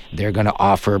stock, they're going to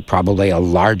offer probably a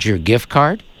larger gift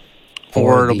card.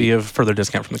 Or it'll be a further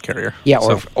discount from the carrier. Yeah,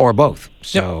 or both.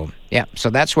 So, so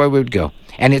that's where we would go.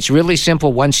 And it's really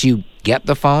simple. Once you get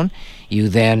the phone, you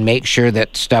then make sure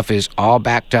that stuff is all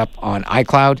backed up on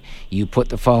iCloud. You put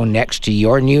the phone next to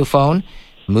your new phone,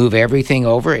 move everything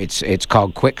over. It's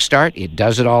called Quick Start. It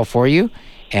does it all for you.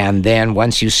 And then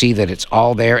once you see that it's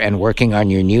all there and working on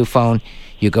your new phone,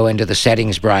 you go into the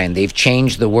settings, Brian. They've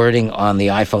changed the wording on the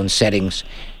iPhone settings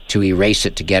to erase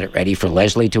it to get it ready for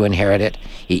Leslie to inherit it.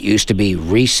 It used to be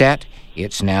reset.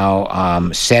 It's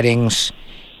now settings,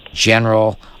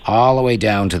 general, all the way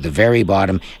down to the very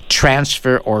bottom,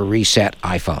 transfer or reset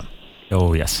iPhone.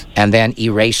 Oh, yes. And then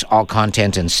erase all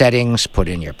content and settings, put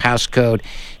in your passcode,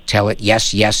 tell it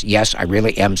yes, yes, yes, I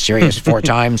really am serious 4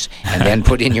 times, and then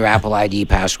put in your Apple ID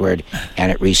password,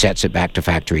 and it resets it back to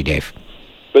factory, Dave.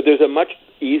 But there's a much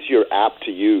easier app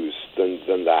to use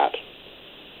than that.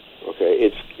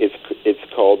 Okay, it's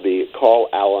called the Call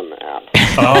Alan app.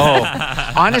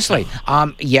 Oh, honestly,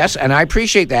 yes, and I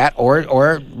appreciate that,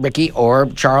 or Ricky, or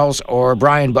Charles, or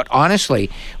Brian. But honestly,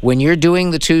 when you're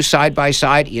doing the two side by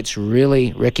side, it's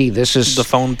really, Ricky, this is the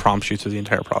phone prompts you through the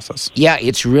entire process. Yeah,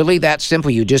 it's really that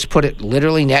simple. You just put it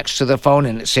literally next to the phone,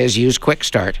 and it says use Quick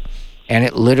Start. And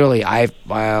it literally, I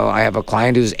have a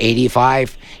client who's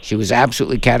 85. She was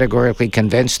absolutely categorically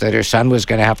convinced that her son was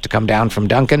going to have to come down from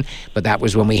Duncan, but that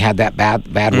was when we had that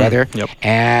bad weather. Yep.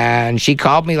 And she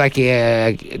called me like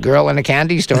a girl in a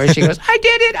candy store. She goes, I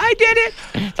did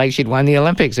it. Like she'd won the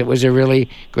Olympics. It was a really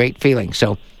great feeling.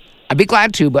 So I'd be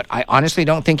glad to, but I honestly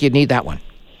don't think you'd need that one.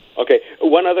 Okay,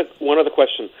 one other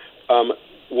question.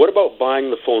 What about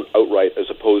buying the phone outright as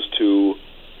opposed to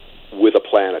with a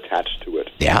plan attached to it?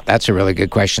 Yeah, that's a really good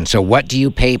question. So what do you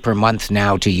pay per month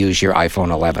now to use your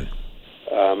iPhone 11?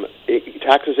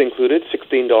 Taxes included,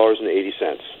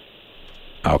 $16.80.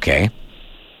 Okay.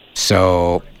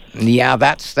 So, yeah,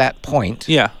 that's that point.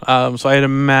 Yeah. So I'd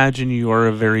imagine you are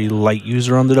a very light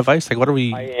user on the device. Like, what are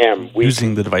we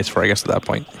using the device for, I guess, at that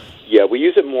point? Yeah, we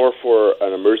use it more for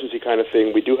an emergency kind of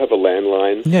thing. We do have a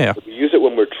landline. Yeah. We use it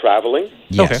when we're traveling.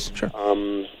 Yes. Okay,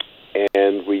 sure.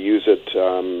 And we use it,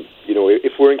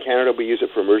 if we're in Canada, we use it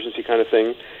for emergency kind of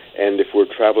thing. And if we're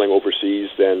traveling overseas,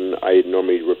 then I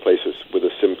normally replace it with a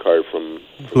SIM card from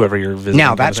whoever you're visiting.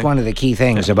 Now, that's one of the key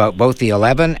things about both the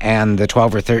 11 and the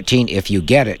 12 or 13. If you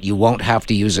get it, you won't have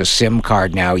to use a SIM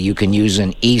card now. You can use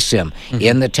an eSIM. Mm-hmm.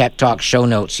 In the Tech Talk show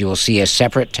notes, you will see a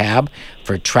separate tab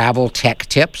for travel tech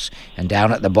tips. And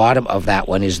down at the bottom of that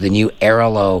one is the new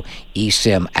Airalo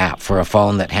eSIM app for a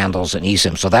phone that handles an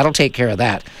eSIM. So that'll take care of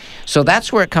that. So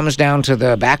that's where it comes down to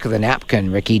the back of the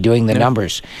napkin, Ricky, doing the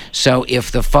numbers. So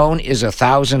if the phone is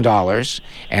 $1,000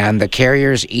 and the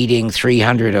carrier's eating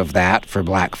 $300 of that for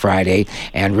Black Friday,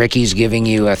 and Ricky's giving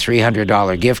you a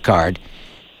 $300 gift card,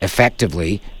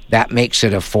 effectively, that makes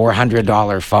it a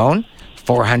 $400 phone.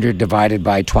 400 divided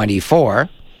by 24,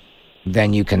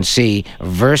 then you can see,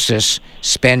 versus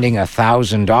spending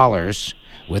 $1,000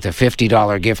 with a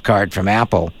 $50 gift card from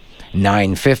Apple,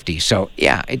 $950. So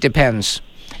yeah, it depends.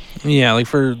 Yeah, like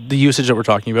for the usage that we're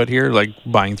talking about here, like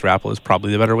buying through Apple is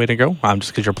probably the better way to go, just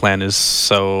because your plan is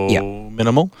so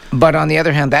minimal. But on the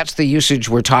other hand, that's the usage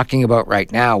we're talking about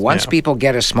right now. Once people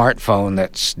get a smartphone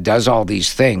that does all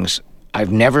these things,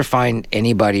 I've never find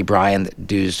anybody, Brian, that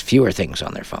does fewer things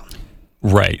on their phone.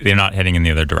 Right. They're not heading in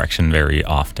the other direction very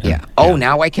often. Yeah. Oh,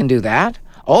 now I can do that?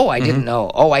 Oh, I didn't know.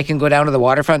 Oh, I can go down to the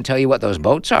waterfront and tell you what those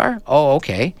boats are? Oh,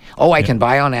 okay. Oh, I can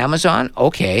buy on Amazon?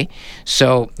 Okay.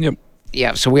 So...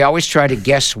 Yeah, so we always try to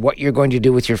guess what you're going to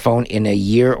do with your phone in a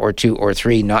year or 2 or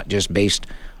 3, not just based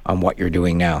on what you're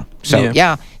doing now. So,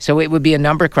 so it would be a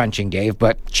number crunching, Dave,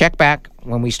 but check back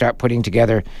when we start putting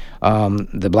together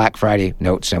the Black Friday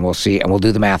notes, and we'll see, and we'll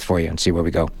do the math for you and see where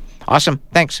we go. Awesome.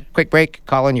 Thanks. Quick break.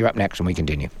 Colin, you're up next when we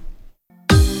continue.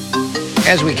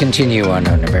 As we continue on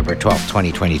our November 12th,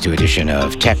 2022 edition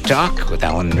of Tech Talk with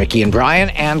Alan, Ricky, and Brian,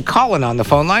 and Colin on the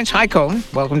phone lines. Hi, Colin.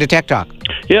 Welcome to Tech Talk.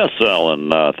 Yes,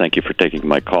 Alan. Thank you for taking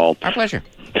my call. Our pleasure.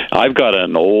 I've got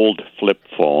an old flip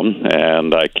phone,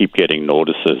 and I keep getting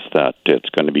notices that it's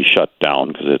going to be shut down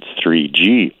because it's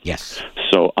 3G. Yes.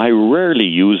 So I rarely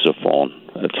use a phone.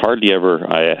 It's hardly ever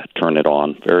I turn it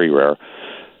on, very rare.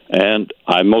 And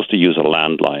I mostly use a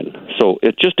landline. So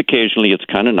it just occasionally, it's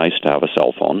kind of nice to have a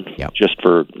cell phone, just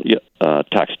for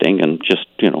texting and just,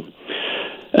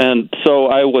 And so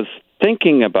I was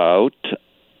thinking about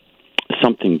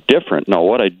something different. Now,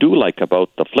 what I do like about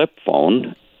the flip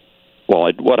phone,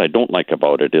 what I don't like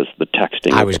about it is the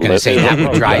texting. I was going to say that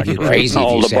would drive you crazy if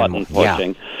all you the said button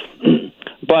pushing.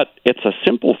 But it's a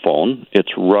simple phone.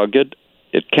 It's rugged.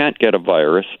 It can't get a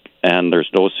virus, and there's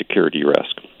no security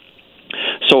risk.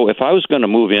 So if I was going to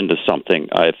move into something,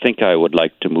 I think I would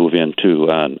like to move into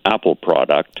an Apple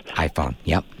product. iPhone,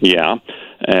 yep. Yeah.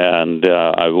 And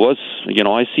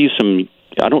I see some,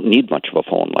 I don't need much of a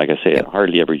phone. Like I say, I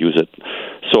hardly ever use it.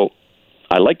 So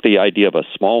I like the idea of a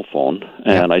small phone,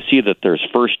 and I see that there's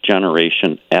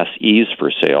first-generation SEs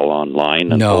for sale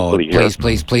online. And no,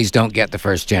 please don't get the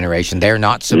first generation. They're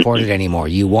not supported anymore.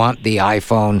 You want the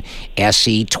iPhone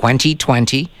SE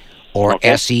 2020 or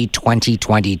SE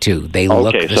 2022. They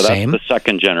look the same. Okay, so that's the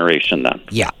second generation then.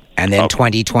 Yeah, and then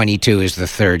 2022 is the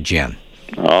third gen.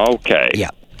 Okay. Yeah.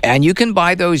 And you can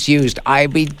buy those used.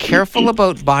 I'd be careful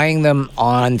about buying them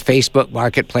on Facebook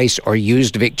Marketplace or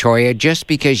Used Victoria just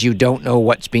because you don't know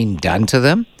what's being done to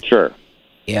them. Sure.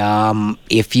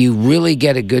 If you really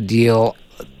get a good deal,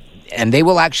 and they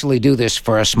will actually do this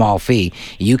for a small fee,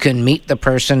 you can meet the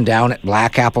person down at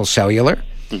Black Apple Cellular,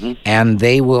 and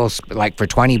they will, like for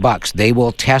 $20, they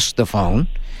will test the phone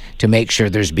to make sure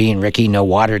there's Ricky, no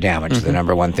water damage, the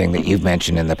number one thing that you've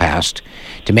mentioned in the past,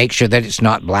 to make sure that it's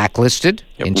not blacklisted,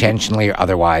 intentionally or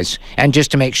otherwise, and just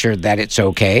to make sure that it's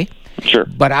okay. Sure.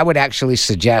 But I would actually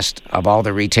suggest, of all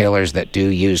the retailers that do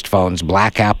used phones,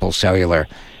 Black Apple Cellular,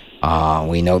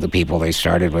 we know the people, they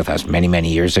started with us many,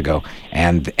 many years ago,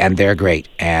 and they're great,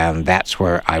 and that's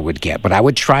where I would get. But I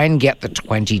would try and get the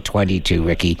 2022,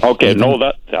 Ricky. Okay,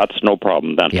 that's no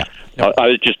problem then. Yeah.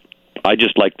 I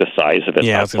just like the size of it.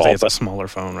 Yeah, I was going to say it's a smaller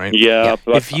phone, right? Yeah.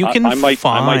 But if you can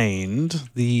find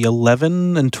the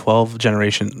 11th and 12th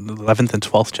generation,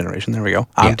 there we go.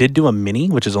 Did do a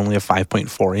mini, which is only a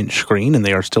 5.4-inch screen, and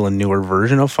they are still a newer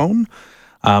version of phone.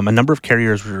 A number of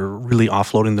carriers were really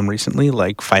offloading them recently,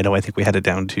 like Fido. I think we had it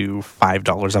down to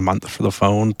 $5 a month for the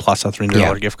phone, plus a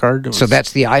 $300 gift card. So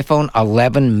that's the iPhone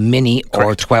 11 mini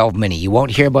or 12 mini. You won't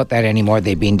hear about that anymore.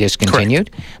 They've been discontinued.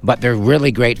 But they're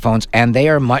really great phones, and they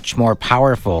are much more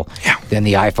powerful than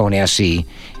the iPhone SE.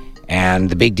 And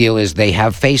the big deal is they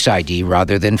have Face ID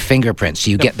rather than fingerprints.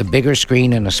 So you get the bigger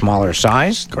screen in a smaller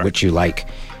size, which you like,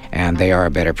 and they are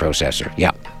a better processor. Yeah.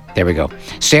 There we go.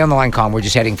 Stay on the line, Colin. We're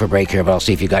just heading for break here, but I'll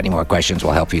see if you've got any more questions.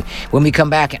 We'll help you. When we come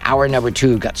back, hour number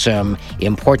 2, got some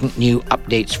important new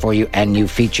updates for you and new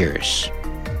features.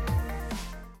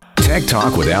 Tech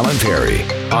Talk with Alan Perry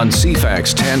on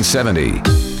CFAX 1070.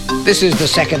 This is the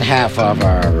second half of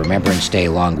our Remembrance Day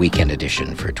long weekend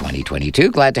edition for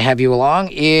 2022. Glad to have you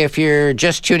along. If you're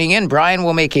just tuning in, Brian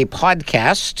will make a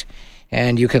podcast,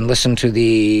 and you can listen to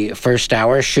the first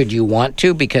hour should you want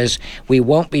to, because we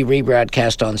won't be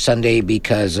rebroadcast on Sunday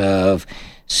because of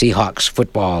Seahawks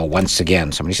football once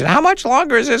again. Somebody said, "How much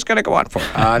longer is this going to go on for?"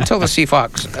 Until the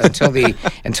Seahawks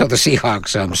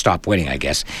stop winning, I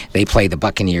guess. They play the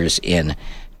Buccaneers in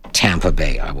Tampa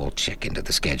Bay. I will check into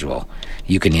the schedule.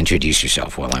 You can introduce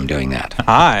yourself while I'm doing that.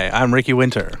 Hi, I'm Ricky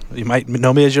Winter. You might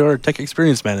know me as your tech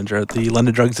experience manager at the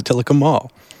London Drugs at Tillicum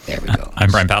Mall. There we go.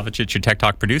 I'm Brian Pavlich, your Tech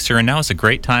Talk producer, and now is a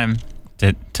great time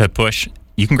to push.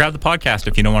 You can grab the podcast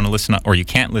if you don't want to listen, or you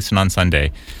can't listen on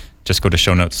Sunday. Just go to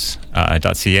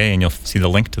shownotes.ca and you'll see the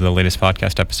link to the latest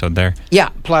podcast episode there. Yeah,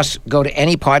 plus go to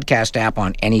any podcast app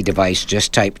on any device.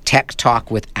 Just type Tech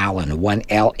Talk with Alan, 1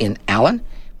 L in Alan.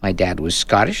 My dad was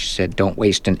Scottish, said don't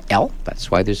waste an L.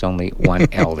 That's why there's only one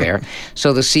L there.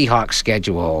 So the Seahawks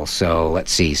schedule, so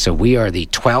let's see. So we are the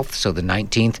 12th, so the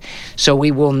 19th. So we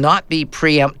will not be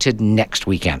preempted next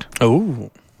weekend.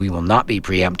 Oh. We will not be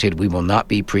preempted. We will not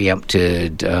be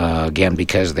preempted again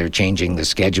because they're changing the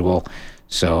schedule.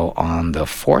 So on the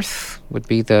 4th would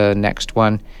be the next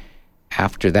one.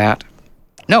 After that,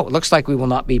 no, it looks like we will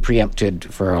not be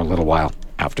preempted for a little while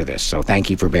after this. So thank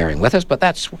you for bearing with us. But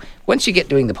that's, once you get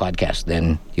doing the podcast,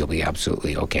 then you'll be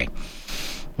absolutely okay.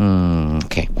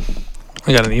 Okay.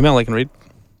 I got an email I can read.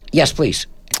 Yes, please.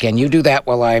 Can you do that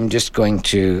while I'm just going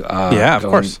to... yeah, of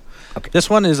course. Okay. This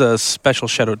one is a special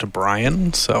shout out to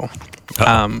Brian. So,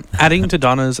 adding to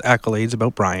Donna's accolades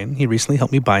about Brian, he recently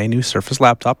helped me buy a new Surface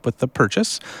laptop with the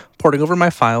purchase, porting over my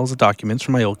files and documents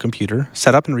from my old computer,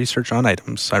 set up and research on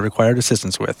items I required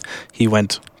assistance with. He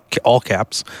went all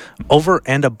caps, over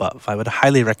and above. I would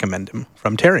highly recommend him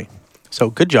from Terry. So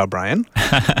good job, Brian.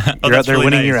 You're out there really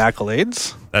winning nice. your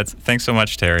accolades. Thanks so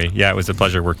much, Terry. Yeah, it was a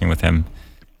pleasure working with him.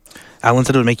 Alan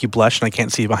said it would make you blush, and I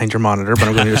can't see you behind your monitor, but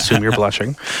I'm going to assume you're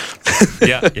blushing.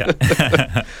 Yeah. Yeah.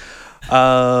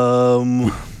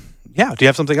 Do you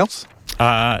have something else?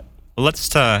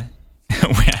 Let's.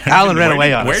 Alan ran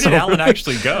away on us. Where did Alan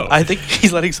actually go? I think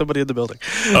he's letting somebody in the building.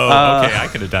 Oh, okay. I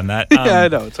could have done that. Yeah, I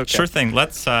know. It's okay. Sure thing.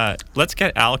 Let's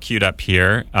get Al queued up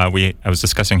here. I was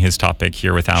discussing his topic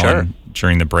here with Alan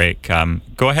during the break.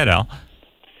 Go ahead, Al.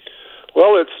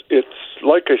 Well, it's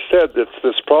like I said. It's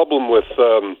this problem with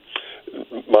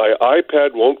my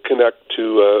iPad won't connect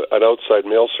to an outside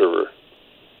mail server.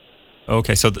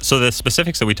 Okay, so the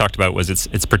specifics that we talked about was it's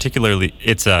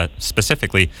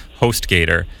specifically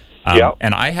HostGator.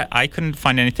 And I couldn't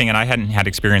find anything, and I hadn't had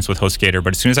experience with HostGator.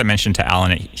 But as soon as I mentioned to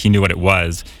Alan, he knew what it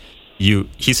was.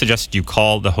 He suggested you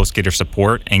call the HostGator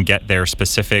support and get their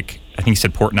specific. I think he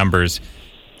said port numbers.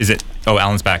 Is it? Oh,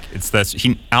 Alan's back. It's this.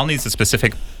 Alan needs the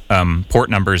specific port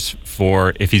numbers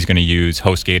for if he's going to use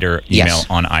HostGator email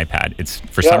on iPad. It's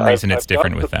for some reason it's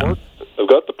different with them. I've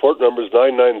got the port numbers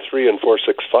 993 and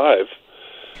 465.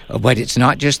 But it's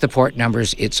not just the port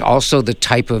numbers; it's also the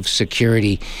type of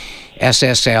security.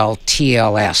 SSL,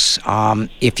 TLS.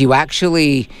 If you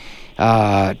actually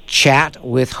chat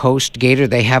with HostGator,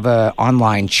 they have an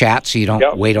online chat, so you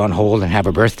don't wait on hold and have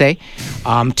a birthday.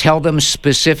 Tell them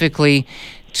specifically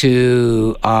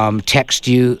to text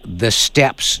you the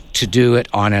steps to do it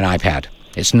on an iPad.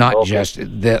 It's not just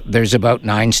there's about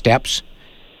 9 steps.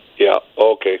 Yeah.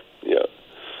 Okay. Yeah.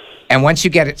 And once you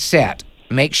get it set,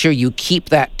 make sure you keep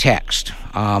that text.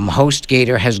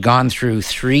 HostGator has gone through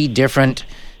 3 different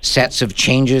sets of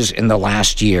changes in the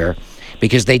last year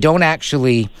because they don't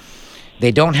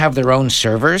have their own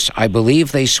servers. I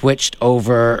believe they switched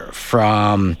over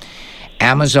from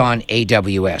Amazon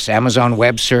AWS, Amazon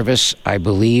Web Service. I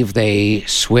believe they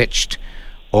switched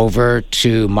over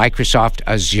to Microsoft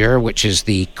Azure, which is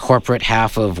the corporate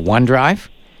half of OneDrive.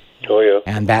 Oh, yeah.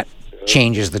 And that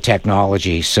changes the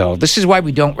technology. So this is why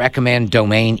we don't recommend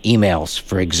domain emails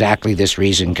for exactly this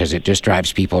reason, because it just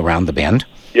drives people around the bend.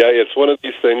 Yeah, it's one of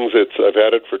these things. I've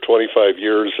had it for 25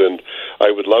 years, and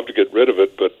I would love to get rid of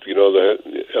it, but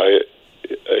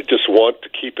I just want to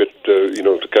keep it,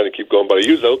 to kind of keep going. But I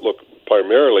use Outlook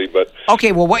primarily. But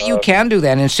okay, well, what you can do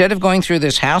then, instead of going through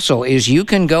this hassle, is you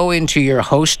can go into your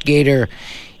HostGator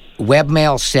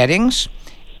webmail settings,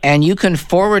 and you can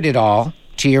forward it all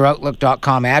to your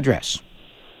Outlook.com address.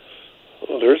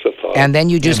 Well, there's a thought. And then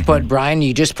you just put, Brian,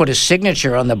 you just put a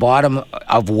signature on the bottom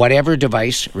of whatever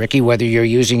device, Ricky, whether you're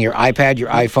using your iPad, your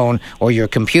iPhone, or your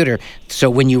computer. So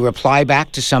when you reply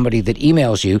back to somebody that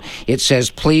emails you, it says,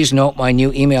 please note my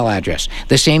new email address.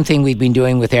 The same thing we've been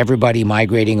doing with everybody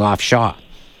migrating off Shaw.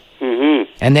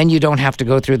 Mm-hmm. And then you don't have to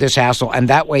go through this hassle. And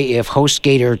that way, if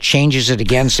HostGator changes it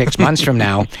again 6 months from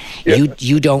now,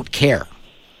 you don't care.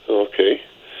 Okay.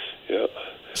 Yeah.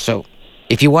 So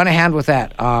if you want a hand with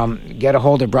that, get a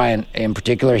hold of Brian. In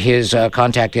particular, his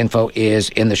contact info is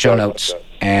in the show notes,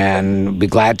 and be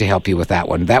glad to help you with that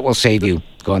one. That will save you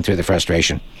going through the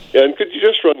frustration. Yeah, and could you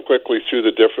just run quickly through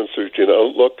the difference between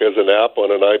Outlook as an app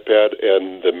on an iPad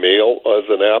and the Mail as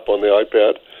an app on the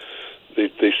iPad?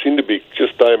 They seem to be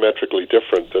just diametrically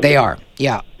different. They are,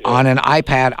 yeah. On an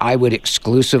iPad, I would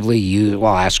exclusively use,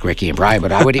 well, ask Ricky and Brian,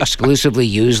 but I would exclusively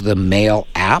use the Mail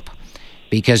app,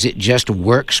 because it just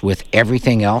works with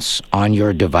everything else on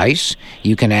your device.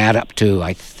 You can add up to,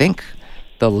 I think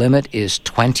the limit is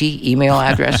 20 email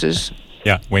addresses.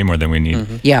 Yeah, way more than we need.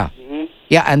 Mm-hmm. Yeah. Mm-hmm.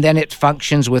 Yeah, and then it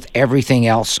functions with everything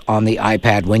else on the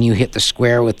iPad. When you hit the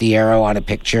square with the arrow on a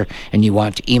picture and you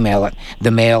want to email it,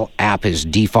 the Mail app is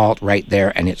default right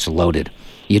there and it's loaded.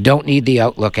 You don't need the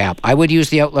Outlook app. I would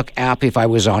use the Outlook app if I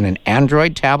was on an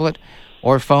Android tablet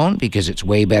or phone, because it's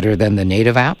way better than the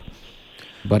native app.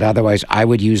 But otherwise, I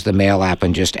would use the Mail app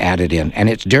and just add it in. And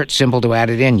it's dirt simple to add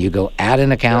it in. You go add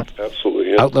an account,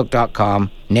 absolutely, yeah. Outlook.com,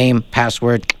 name,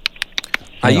 password.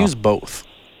 I use both.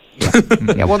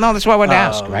 Yeah, well, no, that's what I would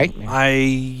ask, right? I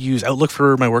use Outlook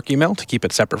for my work email to keep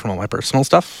it separate from all my personal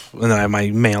stuff. And then I have my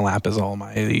Mail app is all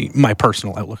my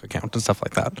personal Outlook account and stuff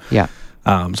like that. Yeah.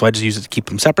 So I just use it to keep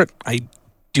them separate. I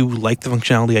do like the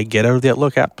functionality I get out of the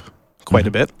Outlook app quite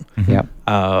a bit. Yeah.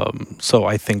 So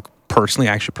I think personally,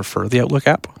 I actually prefer the Outlook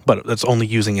app, but that's only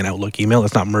using an Outlook email.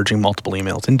 It's not merging multiple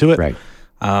emails into it. Right.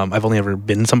 I've only ever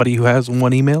been somebody who has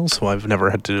one email, so I've never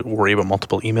had to worry about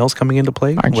multiple emails coming into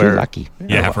play. Aren't you lucky?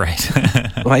 Yeah,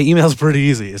 right. My email's pretty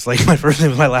easy. It's like my first name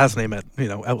and my last name at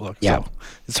Outlook. Yeah. So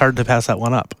it's hard to pass that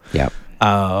one up. Yeah.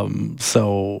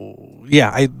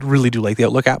 I really do like the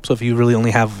Outlook app. So if you really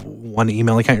only have one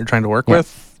email account you're trying to work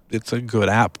with, it's a good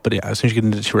app. But as soon as you get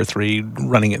into 2 or 3,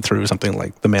 running it through something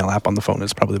like the Mail app on the phone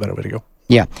is probably the better way to go.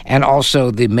 Yeah, and also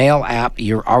the Mail app,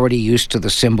 you're already used to the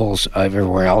symbols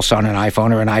everywhere else on an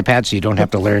iPhone or an iPad, so you don't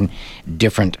have to learn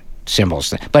different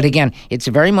symbols. But again, it's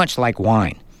very much like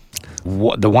wine.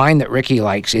 The wine that Ricky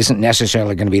likes isn't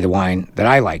necessarily going to be the wine that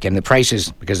I like, and the price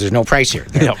is, because there's no price here.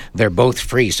 They're both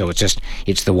free, so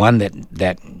it's the one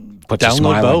that puts a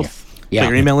smile on you. Yeah.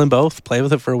 Put your email in both, play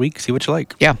with it for a week, see what you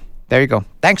like. Yeah, there you go.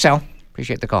 Thanks, Al.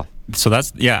 Appreciate the call. So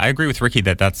I agree with Ricky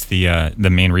that's the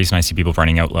main reason I see people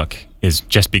running Outlook is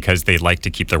just because they like to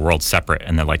keep their world separate,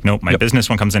 and they're like, nope, my business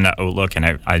one comes into Outlook,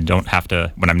 and I don't have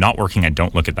to, when I'm not working, I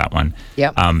don't look at that one.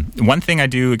 Yep. One thing I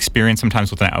do experience sometimes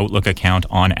with an Outlook account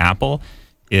on Apple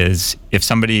is if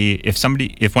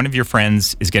one of your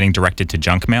friends is getting directed to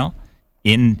junk mail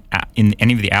in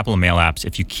any of the Apple Mail apps,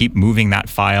 if you keep moving that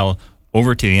file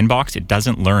over to the inbox, it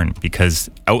doesn't learn because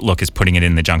Outlook is putting it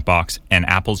in the junk box and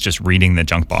Apple's just reading the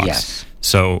junk box. Yes.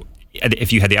 So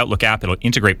if you had the Outlook app, it'll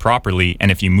integrate properly,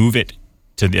 and if you move it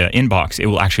to the inbox, it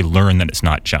will actually learn that it's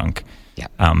not junk. Yeah.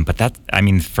 But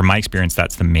from my experience,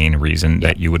 that's the main reason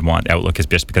that you would want Outlook, is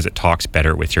just because it talks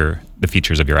better with the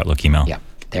features of your Outlook email. Yeah,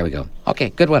 there we go. Okay,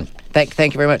 good one. Thank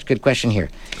you very much. Good question here.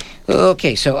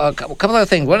 Okay, so a couple other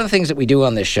things. One of the things that we do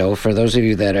on this show, for those of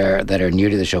you that are new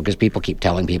to the show, because people keep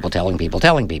telling people,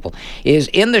 is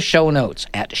in the show notes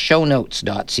at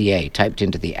shownotes.ca, typed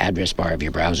into the address bar of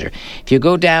your browser. If you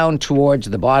go down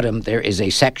towards the bottom, there is a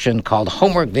section called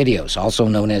Homework Videos, also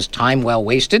known as Time Well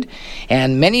Wasted.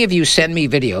 And many of you send me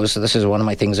videos. So this is one of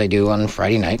my things I do on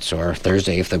Friday nights or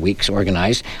Thursday if the week's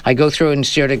organized. I go through and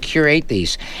sort of curate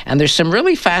these. And there's some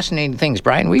really fascinating things.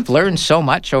 Brian, we've learned so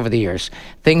much over the years.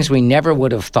 Things we never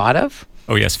would have thought of.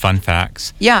 Oh, yes, fun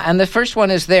facts. Yeah, and the first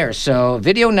one is there. So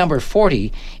video number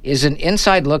 40 is an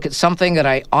inside look at something that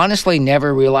I honestly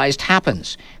never realized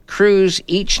happens. Crews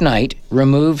each night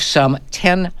remove some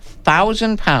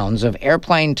 10,000 pounds of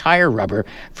airplane tire rubber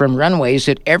from runways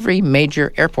at every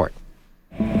major airport.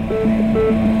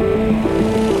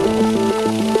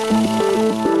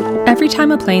 Every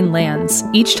time a plane lands,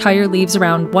 each tire leaves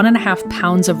around 1.5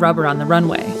 pounds of rubber on the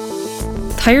runway.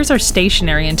 Tires are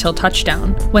stationary until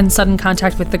touchdown, when sudden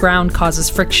contact with the ground causes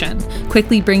friction,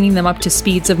 quickly bringing them up to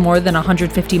speeds of more than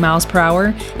 150 miles per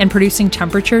hour and producing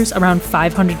temperatures around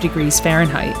 500 degrees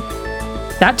Fahrenheit.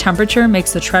 That temperature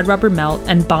makes the tread rubber melt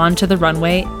and bond to the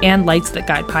runway and lights that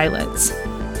guide pilots.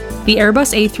 The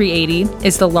Airbus A380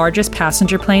 is the largest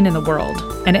passenger plane in the world,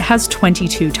 and it has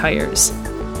 22 tires.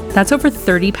 That's over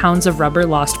 30 pounds of rubber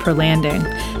lost per landing,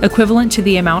 equivalent to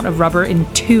the amount of rubber in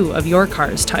 2 of your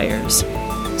car's tires.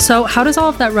 So how does all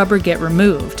of that rubber get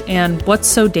removed, and what's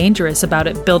so dangerous about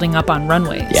it building up on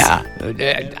runways? Yeah,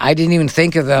 I didn't even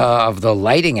think of the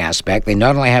lighting aspect. They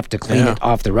not only have to clean it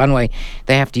off the runway,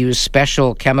 they have to use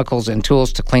special chemicals and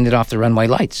tools to clean it off the runway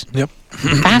lights. Yep.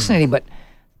 Fascinating, but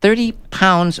 30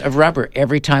 pounds of rubber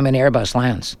every time an Airbus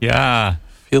lands. Yeah.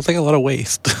 Feels like a lot of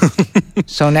waste.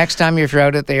 So next time you're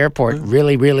out at the airport,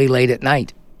 really, really late at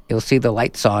night, you'll see the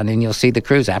lights on and you'll see the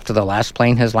crews after the last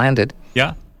plane has landed.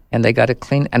 Yeah. And they got to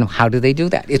clean. And how do they do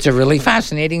that? It's a really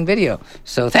fascinating video.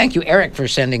 So thank you, Eric, for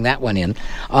sending that one in.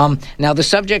 Now, the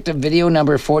subject of video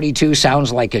number 42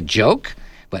 sounds like a joke,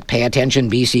 but pay attention,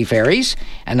 BC Ferries,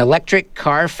 an electric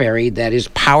car ferry that is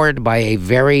powered by a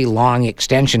very long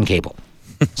extension cable.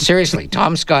 Seriously,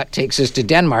 Tom Scott takes us to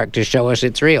Denmark to show us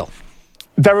it's real.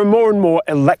 There are more and more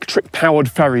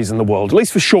electric-powered ferries in the world, at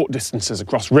least for short distances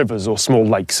across rivers or small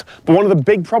lakes. But one of the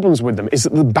big problems with them is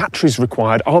that the batteries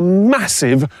required are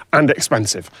massive and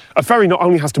expensive. A ferry not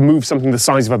only has to move something the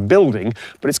size of a building,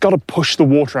 but it's got to push the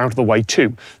water out of the way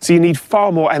too. So you need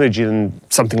far more energy than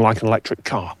something like an electric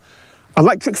car.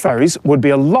 Electric ferries would be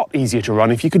a lot easier to run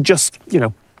if you could just,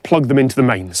 plug them into the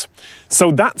mains. So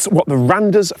that's what the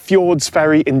Randers Fjords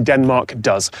ferry in Denmark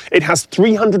does. It has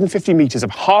 350 metres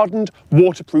of hardened,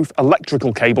 waterproof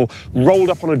electrical cable rolled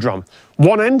up on a drum.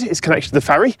 One end is connected to the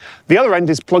ferry, the other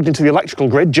end is plugged into the electrical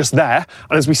grid just there,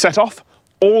 and as we set off,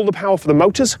 all the power for the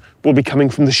motors will be coming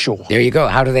from the shore. There you go.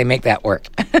 How do they make that work?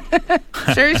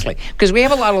 Seriously. Because we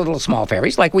have a lot of little small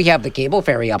ferries, like we have the cable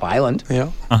ferry up island.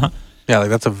 Yeah. Uh-huh. Yeah,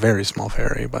 that's a very small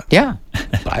ferry, but... Yeah,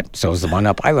 but so is the one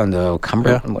up island, the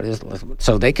Cumberland. Yeah. What is it?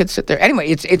 So they could sit there. Anyway,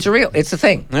 it's real. It's a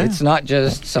thing. Yeah. It's not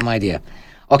just some idea.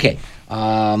 Okay,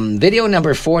 video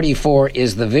number 44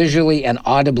 is the visually and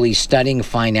audibly stunning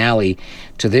finale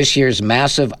to this year's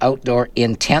massive outdoor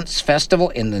Intense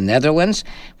Festival in the Netherlands,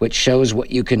 which shows what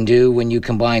you can do when you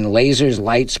combine lasers,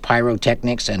 lights,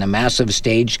 pyrotechnics, and a massive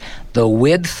stage the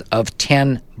width of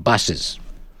 10 buses.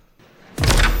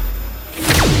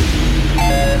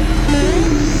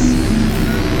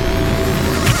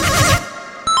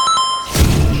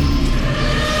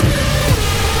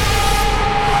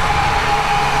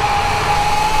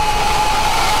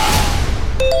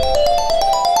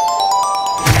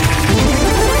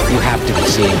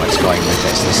 seeing what's going with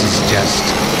this. This is just...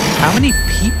 How many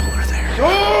people are there?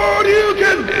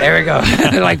 There we go.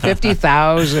 Like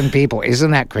 50,000 people.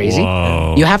 Isn't that crazy?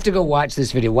 Whoa. You have to go watch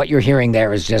this video. What you're hearing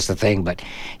there is just the thing. But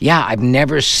yeah, I've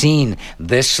never seen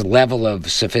this level of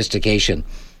sophistication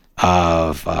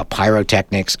of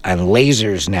pyrotechnics and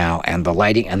lasers now, and the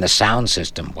lighting and the sound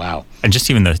system. Wow. And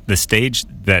just even the stage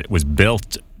that was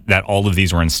built that all of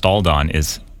these were installed on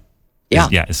is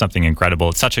something incredible.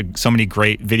 It's so many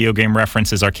great video game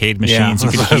references, arcade machines.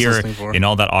 You can hear in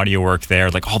all that audio work there,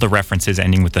 like all the references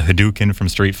ending with the Hadouken from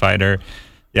Street Fighter.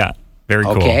 Yeah, very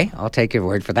cool. Okay, I'll take your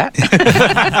word for that.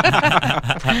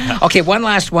 Okay, one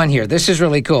last one here. This is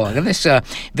really cool. And this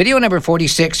video number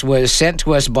 46 was sent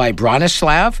to us by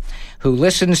Bronislav, who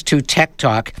listens to Tech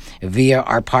Talk via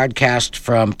our podcast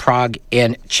from Prague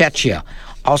in Czechia,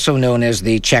 also known as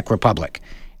the Czech Republic.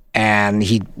 And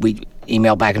we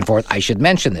emailed back and forth. I should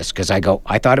mention this because I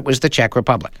thought it was the Czech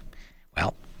Republic.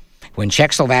 Well, when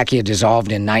Czechoslovakia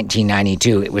dissolved in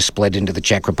 1992, it was split into the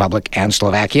Czech Republic and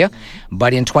Slovakia.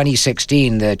 But in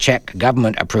 2016, the Czech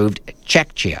government approved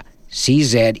Czechia,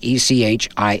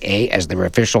 Czechia, as their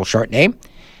official short name.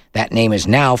 That name is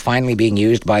now finally being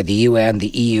used by the UN, the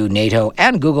EU, NATO,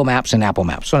 and Google Maps and Apple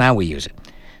Maps. So now we use it.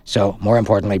 So more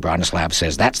importantly, Bronislav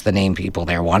says that's the name people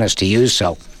there want us to use.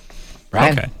 So,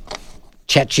 Brian? Okay.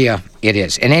 Czechia it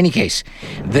is. In any case,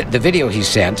 the video he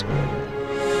sent,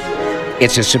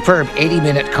 it's a superb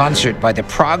 80-minute concert by the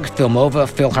Prague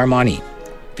Filmova Philharmonie,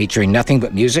 featuring nothing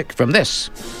but music from this.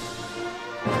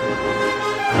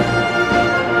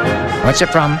 What's it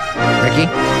from, Ricky?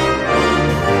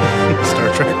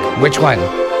 Star Trek. Which one?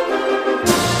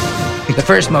 The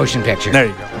first motion picture. There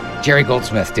you go. Jerry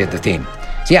Goldsmith did the theme.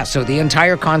 So the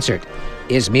entire concert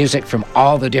is music from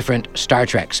all the different Star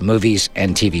Treks, movies,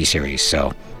 and TV series.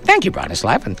 So, thank you,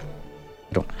 Bronislav. And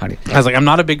I was like, I'm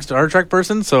not a big Star Trek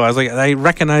person, so I was like, I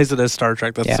recognize it as Star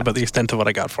Trek. That's about the extent of what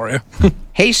I got for you.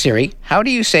 Hey, Siri, how do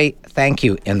you say thank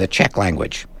you in the Czech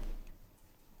language?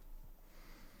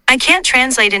 I can't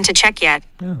translate into Czech yet.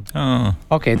 Oh.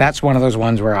 Okay, that's one of those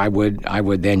ones where I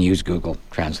would then use Google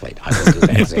Translate. I will do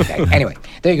that. Anyway,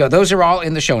 there you go. Those are all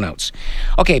in the show notes.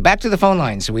 Okay, back to the phone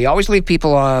lines. We always leave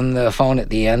people on the phone at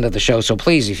the end of the show, so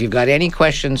please, if you've got any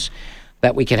questions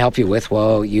that we can help you with,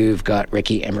 well, you've got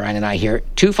Ricky and Brian and I here.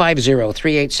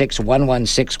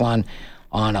 250-386-1161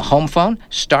 on a home phone,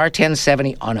 star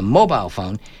 1070 on a mobile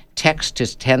phone, text to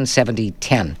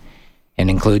 107010. And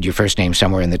include your first name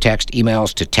somewhere in the text.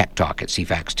 Emails to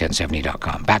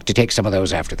techtalk@cfax1070.com. Back to take some of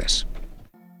those after this.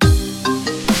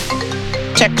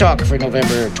 Tech Talk for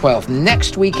November 12th.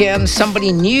 Next weekend,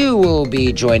 somebody new will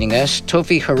be joining us.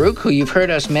 Tofi Harouk, who you've heard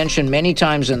us mention many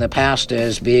times in the past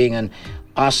as being an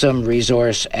awesome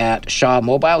resource at Shaw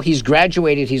Mobile. He's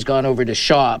graduated. He's gone over to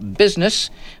Shaw Business,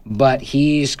 but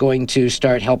he's going to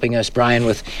start helping us, Brian,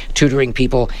 with tutoring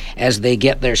people as they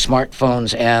get their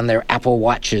smartphones and their Apple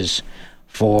Watches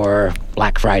for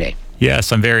Black Friday.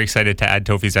 Yes, I'm very excited to add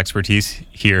Tofi's expertise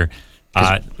here.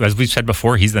 As we've said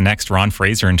before, he's the next Ron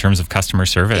Fraser in terms of customer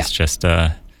service.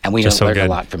 And we learned a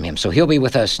lot from him. So he'll be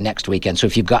with us next weekend. So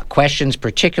if you've got questions,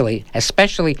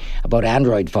 especially about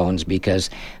Android phones, because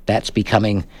that's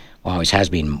becoming, well, always has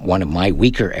been one of my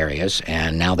weaker areas.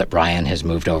 And now that Brian has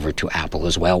moved over to Apple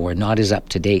as well, we're not as up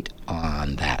to date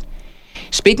on that.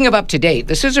 Speaking of up to date,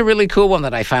 this is a really cool one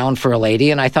that I found for a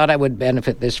lady, and I thought I would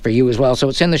benefit this for you as well. So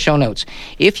it's in the show notes.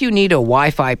 If you need a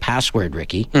Wi-Fi password,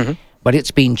 Ricky, but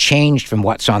it's been changed from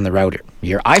what's on the router,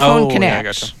 your iPhone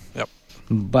connects,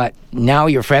 but now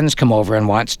your friends come over and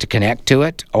wants to connect to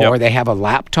it, or they have a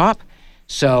laptop.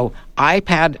 So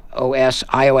iPad OS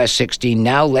iOS 16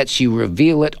 now lets you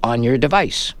reveal it on your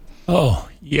device. Oh,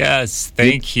 yes.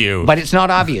 Thank you. But it's not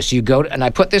obvious. You go to, and I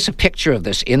put a picture of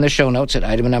this in the show notes at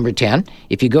item number 10.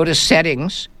 If you go to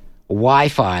Settings,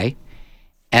 Wi-Fi,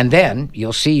 and then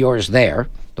you'll see yours there,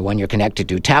 the one you're connected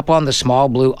to. Tap on the small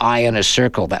blue eye in a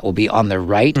circle that will be on the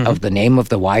right of the name of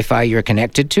the Wi-Fi you're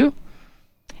connected to.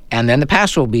 And then the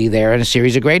password will be there in a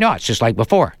series of gray dots, just like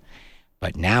before.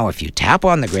 But now if you tap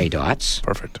on the gray dots,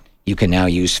 you can now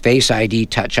use Face ID,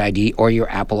 Touch ID, or your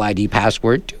Apple ID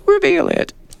password to reveal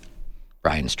it.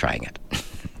 Brian's trying it.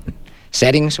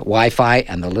 Settings, Wi-Fi,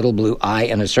 and the little blue eye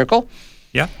in a circle.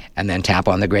 Yeah. And then tap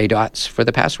on the gray dots for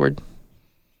the password.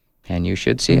 And you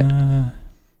should see it.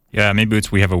 Yeah, maybe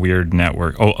we have a weird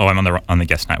network. Oh, I'm on the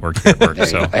guest network here at work,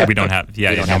 so we don't have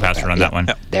no password on that one.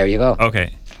 There you go.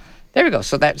 Okay. There we go.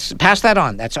 So pass that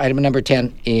on. That's item number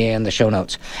 10 in the show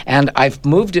notes. And I've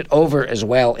moved it over as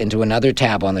well into another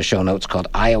tab on the show notes called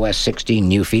iOS 16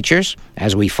 New Features.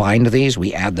 As we find these,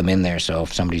 we add them in there. So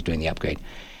if somebody's doing the upgrade,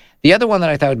 The other one that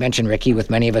I thought I'd mention, Ricky,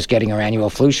 with many of us getting our annual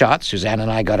flu shots, Suzanne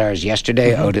and I got ours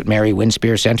yesterday out at Mary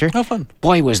Winspear Centre. Oh, fun.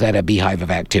 Boy, was that a beehive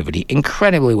of activity.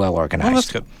 Incredibly well organized. Oh,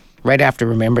 that's good. Right after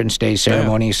Remembrance Day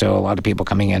ceremony, so a lot of people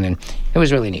coming in, and it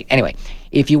was really neat. Anyway,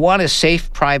 if you want a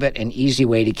safe, private, and easy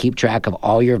way to keep track of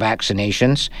all your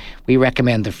vaccinations, we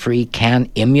recommend the free Can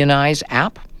Immunize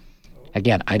app.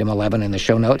 Again, item 11 in the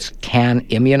show notes, Can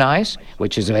Immunize,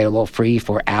 which is available free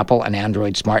for Apple and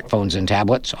Android smartphones and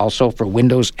tablets, also for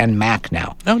Windows and Mac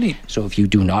now. Oh, neat. So if you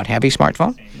do not have a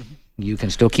smartphone, you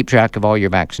can still keep track of all your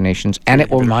vaccinations, and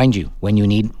it will remind you when you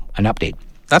need an update.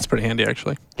 That's pretty handy,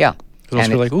 actually. Yeah. Because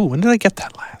you're like, ooh, when did I get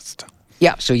that last?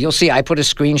 Yeah, so you'll see I put a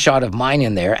screenshot of mine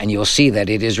in there, and you'll see that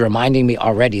it is reminding me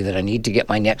already that I need to get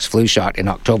my next flu shot in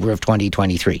October of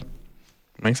 2023.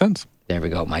 Makes sense. There we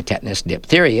go. My tetanus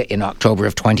diphtheria in October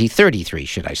of 2033,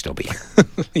 should I still be here.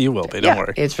 You will be, don't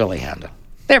worry. It's really handy.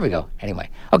 There we go. Anyway.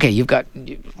 Okay, you've got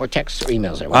more texts or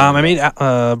emails there. I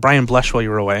made Brian blush while you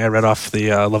were away. I read off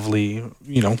the lovely,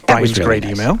 Brian's really great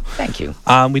nice. email. Thank you.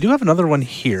 We do have another one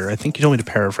here. I think you told me to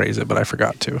paraphrase it, but I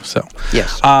forgot to. So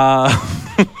yes.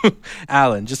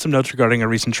 Alan, just some notes regarding a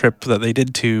recent trip that they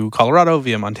did to Colorado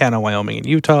via Montana, Wyoming, and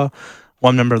Utah.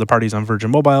 One member of the party's on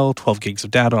Virgin Mobile, 12 gigs of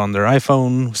data on their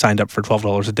iPhone, signed up for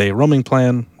 $12 a day roaming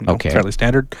plan. Fairly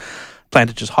standard. Plan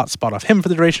to just hotspot off him for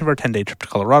the duration of our 10-day trip to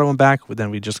Colorado and back. Then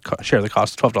we just share the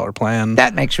cost of $12 plan.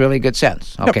 That makes really good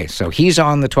sense. Okay, So he's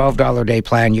on the $12 a day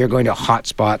plan. You're going to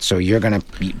hotspot, so you're going to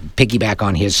piggyback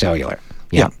on his cellular.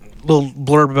 Yeah. Little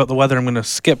blurb about the weather I'm going to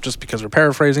skip just because we're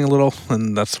paraphrasing a little,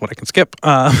 and that's what I can skip.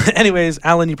 Anyways,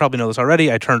 Alan, you probably know this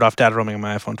already. I turned off data roaming on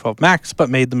my iPhone 12 Max, but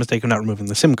made the mistake of not removing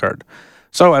the SIM card.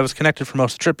 So I was connected for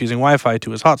most of the trip using Wi-Fi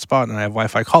to his hotspot, and I have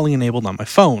Wi-Fi calling enabled on my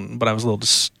phone, but I was a little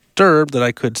disturbed that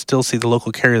I could still see the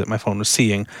local carrier that my phone was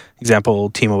seeing, example,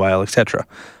 T-Mobile, etc.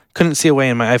 Couldn't see a way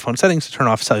in my iPhone settings to turn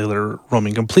off cellular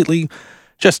roaming completely.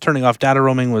 Just turning off data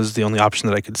roaming was the only option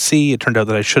that I could see. It turned out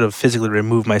that I should have physically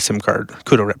removed my SIM card.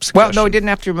 Kudo rep suggestion. Well, no, you didn't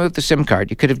have to remove the SIM card.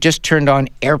 You could have just turned on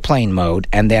airplane mode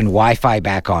and then Wi-Fi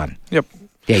back on. Yep.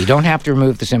 Yeah, you don't have to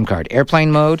remove the SIM card.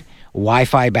 Airplane mode,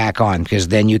 Wi-Fi back on, because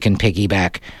then you can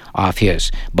piggyback off his.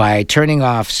 By turning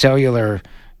off cellular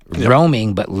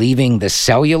roaming but leaving the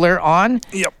cellular on,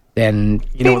 then...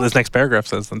 You know what this next paragraph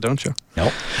says, then, don't you?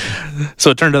 Nope. So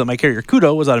it turned out that my carrier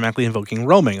Kudo was automatically invoking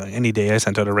roaming. Any day I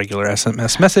sent out a regular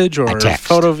SMS message or a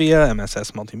photo via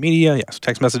MSS Multimedia. Yes,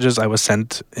 text messages. I was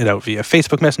sent it out via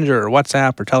Facebook Messenger or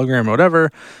WhatsApp or Telegram or whatever.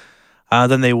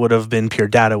 Then they would have been pure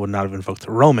data, would not have invoked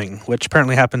the roaming, which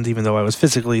apparently happens even though I was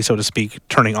physically, so to speak,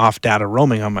 turning off data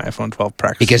roaming on my iPhone 12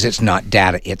 Pro. Because it's not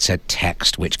data, it's a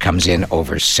text which comes in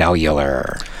over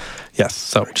cellular. Yes,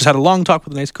 so just had a long talk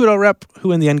with a nice Kudo rep,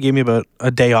 who in the end gave me about a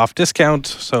day off discount,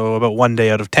 so about 1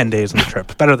 day out of 10 days on the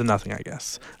trip. Better than nothing, I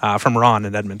guess. From Ron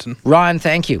in Edmonton. Ron,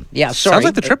 thank you. Yeah, sorry. Sounds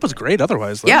like the trip was great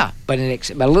otherwise, though. Yeah, but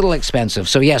a little expensive.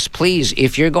 So yes, please,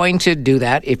 if you're going to do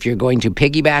that, if you're going to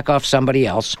piggyback off somebody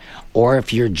else, or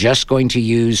if you're just going to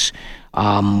use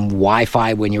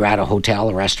Wi-Fi when you're at a hotel,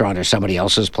 a restaurant, or somebody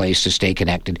else's place to stay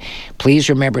connected, please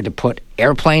remember to put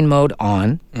airplane mode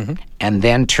on and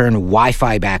then turn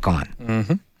Wi-Fi back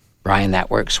on. Brian, that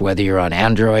works whether you're on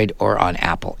Android or on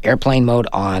Apple. Airplane mode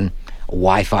on,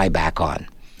 Wi-Fi back on.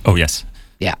 Oh, yes.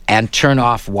 Yeah, and turn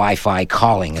off Wi-Fi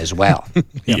calling as well.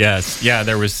 Yes. Yeah,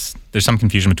 there's some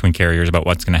confusion between carriers about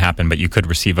what's going to happen, but you could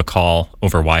receive a call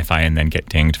over Wi-Fi and then get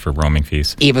dinged for roaming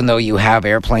fees. Even though you have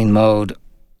airplane mode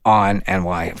on and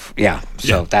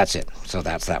so that's it. So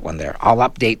that's that one there. I'll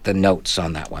update the notes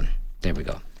on that one. There we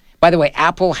go. By the way,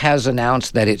 Apple has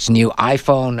announced that its new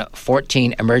iPhone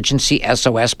 14 emergency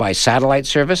SOS by satellite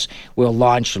service will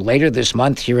launch later this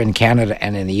month here in Canada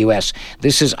and in the U.S.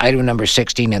 This is item number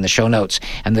 16 in the show notes.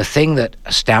 And the thing that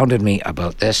astounded me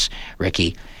about this,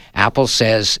 Ricky, Apple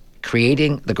says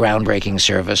creating the groundbreaking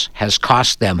service has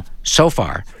cost them so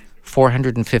far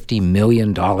 $450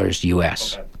 million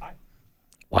U.S.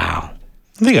 Wow.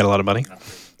 They got a lot of money.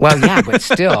 Well, yeah, but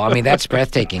still, I mean, that's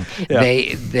breathtaking. Yeah.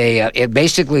 It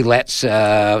basically lets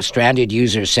stranded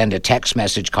users send a text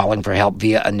message calling for help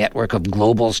via a network of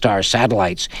Globalstar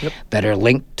satellites that are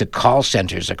linked to call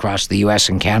centers across the U.S.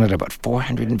 and Canada, about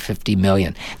 $450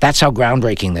 million. That's how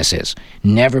groundbreaking this is.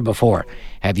 Never before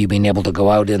have you been able to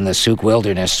go out in the Souk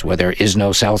wilderness where there is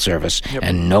no cell service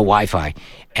and no Wi-Fi,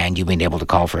 and you've been able to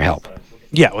call for help.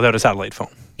 Yeah, without a satellite phone.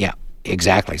 Yeah.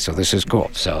 Exactly. So this is cool.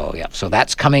 So so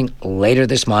that's coming later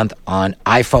this month on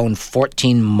iPhone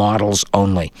 14 models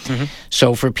only.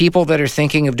 So for people that are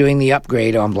thinking of doing the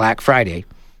upgrade on Black Friday,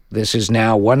 this is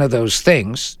now one of those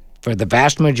things. For the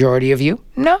vast majority of you,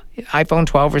 no, iPhone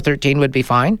 12 or 13 would be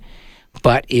fine.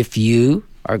 But if you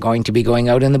are going to be going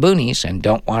out in the boonies and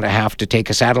don't want to have to take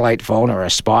a satellite phone or a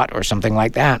Spot or something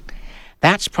like that,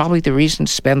 that's probably the reason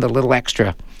to spend a little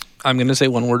extra. I'm going to say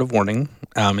one word of warning.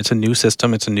 It's a new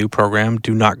system. It's a new program.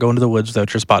 Do not go into the woods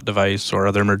without your Spot device or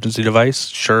other emergency device.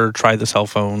 Sure, try the cell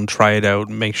phone. Try it out.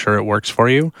 Make sure it works for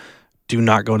you. Do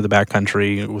not go into the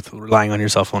backcountry with relying on your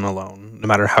cell phone alone, no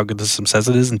matter how good the system says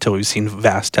it is, until we've seen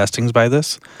vast testings by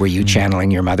this. Were you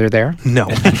channeling your mother there? No.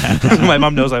 My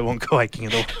mom knows I won't go hiking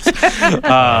in the woods.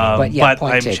 But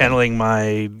I'm channeling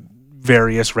my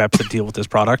various reps that deal with this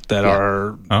product that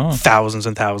are thousands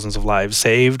and thousands of lives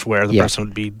saved, where the person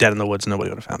would be dead in the woods and nobody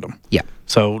would have found them. Yeah.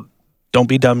 So don't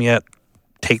be dumb yet.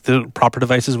 Take the proper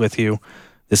devices with you.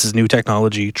 This is new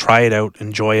technology. Try it out.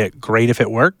 Enjoy it. Great if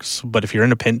it works. But if you're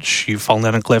in a pinch, you've fallen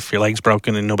down a cliff, your leg's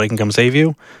broken, and nobody can come save you,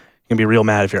 you're going to be real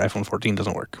mad if your iPhone 14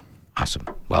 doesn't work. Awesome.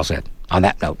 Well said. On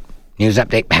that note, news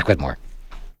update, back with more.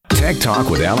 Tech Talk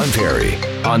with Alan Perry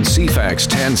on CFAX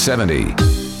 1070.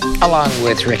 Along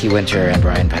with Ricky Winter and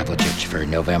Brian Pavlicich for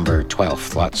November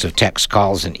 12th. Lots of text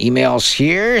calls and emails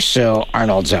here, so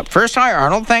Arnold's up first. Hi,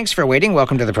 Arnold. Thanks for waiting.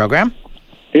 Welcome to the program.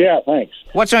 Yeah, thanks.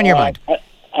 What's on your mind?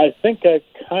 I think I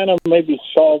kind of maybe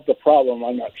solved the problem.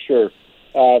 I'm not sure.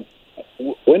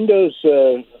 Windows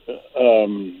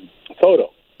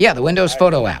Photo. Yeah, the Windows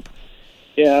Photo app.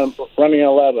 Yeah, I'm running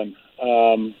 11.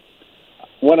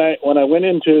 When I went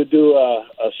in to do a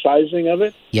sizing of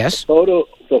it, yes,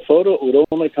 the photo would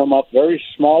only come up very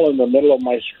small in the middle of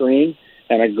my screen,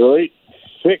 and a great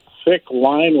thick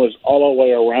line was all the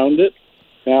way around it.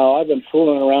 Now I've been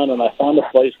fooling around, and I found a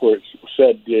place where it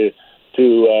said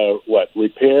to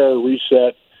repair,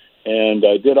 reset, and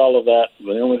I did all of that.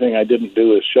 The only thing I didn't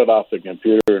do is shut off the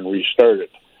computer and restart it,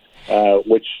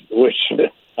 which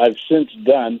I've since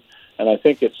done, and I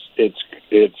think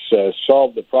it's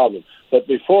solved the problem. But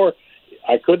before,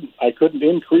 I couldn't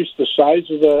increase the size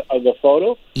of the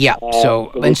photo. Yeah.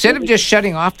 So instead of just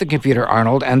shutting off the computer,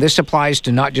 Arnold, and this applies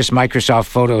to not just Microsoft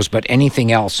Photos but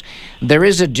anything else, there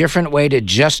is a different way to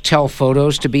just tell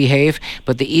Photos to behave.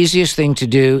 But the easiest thing to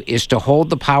do is to hold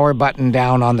the power button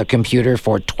down on the computer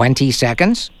for 20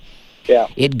 seconds. Yeah.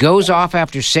 It goes off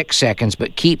after 6 seconds,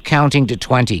 but keep counting to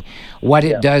 20. What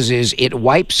it does is it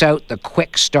wipes out the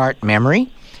quick start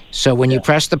memory. So when you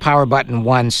press the power button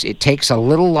once, it takes a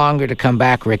little longer to come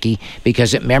back, Ricky,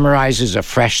 because it memorizes a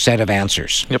fresh set of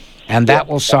answers. Yep. And that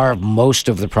will solve most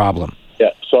of the problem. Yeah.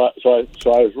 So I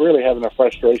was really having a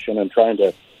frustration and trying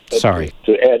to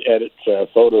edit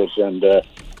photos, and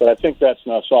but I think that's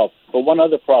now solved. But one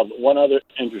other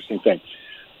interesting thing.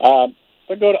 If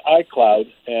I go to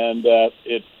iCloud and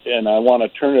I want to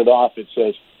turn it off, it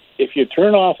says, if you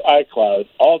turn off iCloud,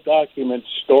 all documents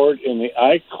stored in the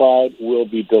iCloud will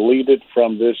be deleted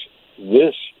from this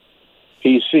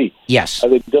PC. Yes. Are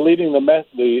they deleting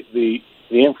the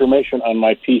information on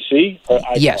my PC or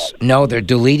iCloud? Yes. No, they're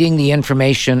deleting the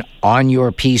information on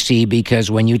your PC because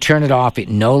when you turn it off, it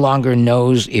no longer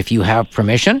knows if you have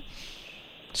permission.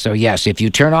 So yes, if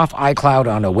you turn off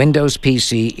iCloud on a Windows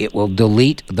PC, it will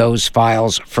delete those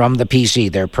files from the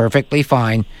PC. They're perfectly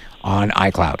fine on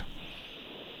iCloud.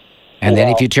 And then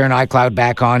if you turn iCloud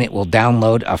back on, it will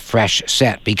download a fresh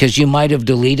set because you might have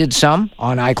deleted some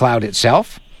on iCloud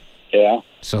itself. Yeah.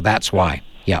 So that's why.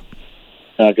 Yeah.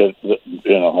 Because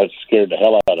that scared the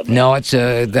hell out of me. No, it's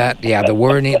the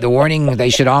warning.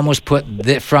 They should almost put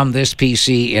from this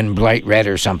PC in bright red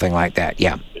or something like that.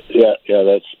 Yeah. Yeah,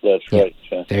 that's right.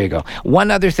 Yeah. There you go. One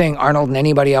other thing, Arnold, and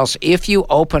anybody else, if you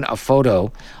open a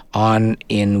photo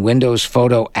in Windows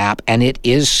Photo app and it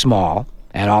is small,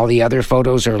 and all the other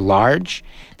photos are large,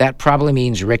 that probably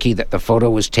means, Ricky, that the photo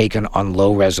was taken on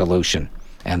low resolution,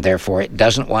 and therefore it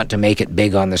doesn't want to make it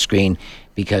big on the screen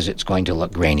because it's going to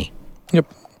look grainy. Yep.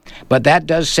 But that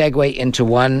does segue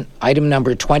into item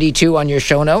number 22 on your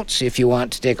show notes, if you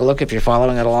want to take a look, if you're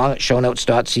following it along at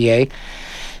shownotes.ca.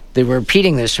 They were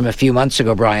repeating this from a few months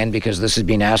ago, Brian, because this has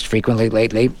been asked frequently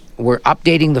lately. We're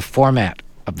updating the format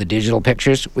of the digital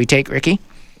pictures we take, Ricky.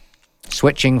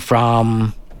 Switching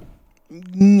from...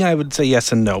 I would say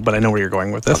yes and no, but I know where you're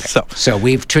going with this. Okay. So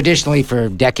we've traditionally, for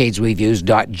decades, we've used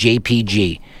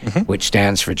 .jpg, which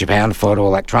stands for Japan Photo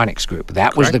Electronics Group.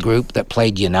 That was the group that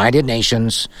played United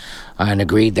Nations and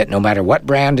agreed that no matter what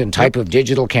brand and type of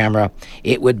digital camera,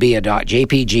 it would be a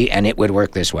 .jpg and it would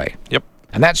work this way. Yep.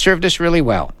 And that served us really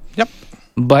well. Yep.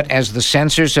 But as the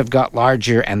sensors have got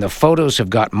larger and the photos have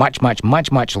got much, much, much,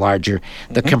 much larger,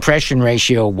 the compression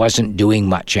ratio wasn't doing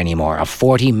much anymore. A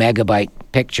 40 megabyte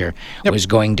picture was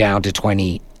going down to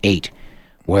 28,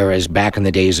 whereas back in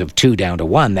the days of 2 down to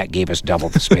 1, that gave us double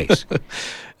the space.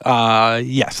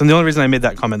 Yes, and the only reason I made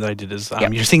that comment that I did is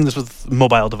you're seeing this with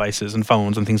mobile devices and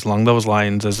phones and things along those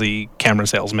lines. As the camera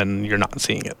salesman, you're not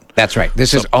seeing it. That's right.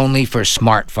 This is only for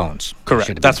smartphones.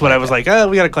 Correct. That's what I was like,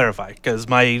 we got to clarify, because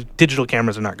my digital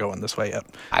cameras are not going this way yet.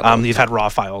 You've had RAW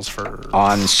files for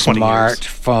on 20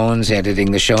 smartphones,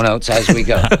 editing the show notes as we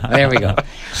go. There we go.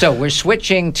 So we're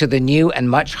switching to the new and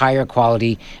much higher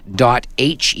quality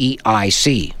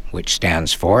 .HEIC, which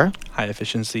stands for High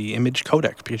Efficiency Image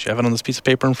Codec, because you have it on this piece of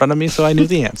paper in front of me, so I knew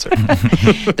the answer.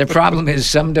 The problem is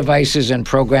some devices and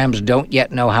programs don't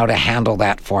yet know how to handle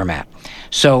that format.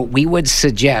 So we would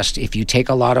suggest, if you take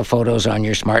a lot of photos on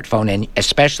your smartphone, and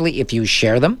especially if you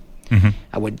share them,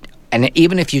 and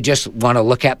even if you just want to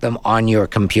look at them on your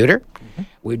computer,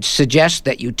 we'd suggest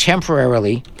that you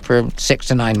temporarily, for 6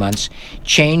 to 9 months,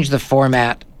 change the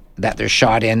format that they're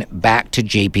shot in back to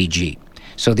JPG.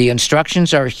 So the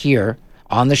instructions are here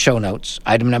on the show notes,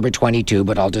 item number 22,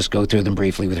 but I'll just go through them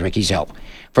briefly with Ricky's help.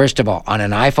 First of all, on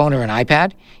an iPhone or an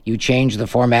iPad, you change the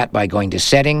format by going to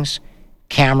Settings,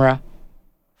 Camera,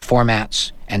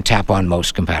 Formats, and tap on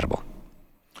Most Compatible.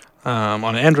 On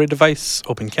an Android device,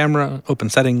 open Camera, open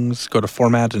Settings, go to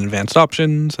Format and Advanced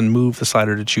Options, and move the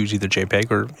slider to choose either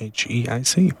JPEG or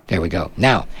HEIC. There we go.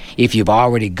 Now, if you've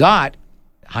already got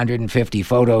 150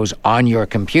 photos on your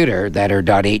computer that are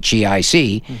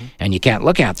 .HEIC and you can't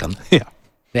look at them,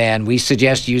 then we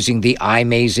suggest using the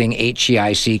iMazing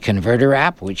HEIC Converter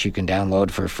app, which you can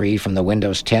download for free from the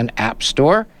Windows 10 App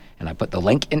Store. And I put the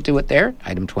link into it there,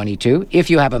 item 22. If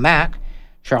you have a Mac,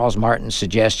 Charles Martin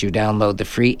suggests you download the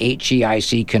free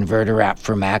HEIC Converter app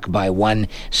for Mac by one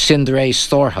Sindre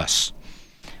Storhus,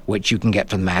 which you can get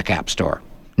from the Mac App Store.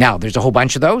 Now, there's a whole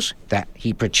bunch of those that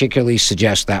he particularly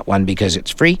suggests that one because it's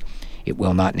free, it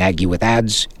will not nag you with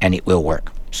ads, and it will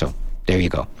work. So there you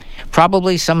go.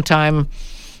 Probably sometime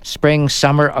spring,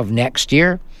 summer of next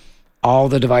year, all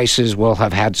the devices will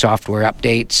have had software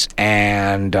updates,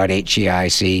 and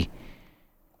 .HEIC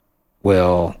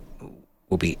will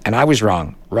be. And I was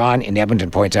wrong. Ron in Edmonton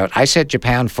points out, I said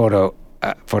Japan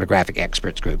Photographic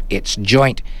Experts Group. It's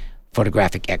Joint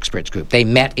Photographic Experts Group. They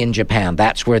met in Japan.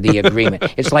 That's where the agreement.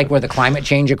 It's like where the Climate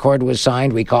Change Accord was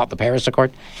signed. We call it the Paris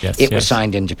Accord. Yes, it was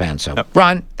signed in Japan. So,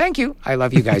 Ron, thank you. I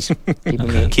love you guys.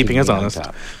 Keeping us honest.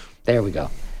 There we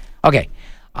go. Okay.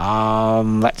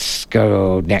 Let's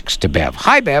go next to Bev.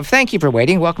 Hi, Bev. Thank you for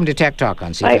waiting. Welcome to Tech Talk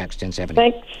on CFAX 1070.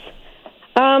 Thanks.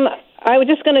 I was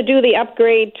just going to do the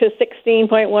upgrade to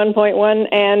 16.1.1,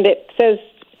 and it says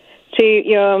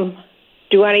to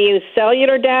do you want to use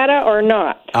cellular data or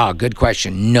not? Good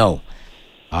question. No.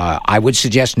 I would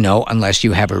suggest no unless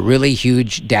you have a really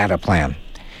huge data plan.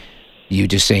 You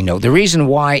just say no. The reason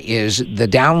why is the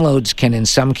downloads can, in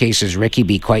some cases, Ricky,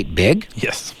 be quite big.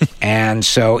 Yes. And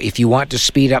so if you want to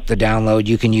speed up the download,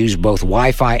 you can use both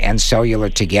Wi-Fi and cellular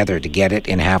together to get it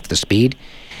in half the speed.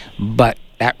 But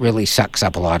that really sucks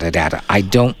up a lot of data. I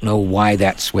don't know why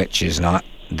that switch is not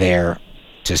there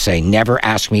to say, never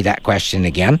ask me that question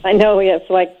again. I know, it's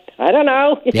like, I don't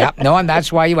know. And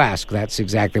that's why you ask. That's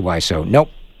exactly why. So, nope.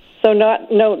 So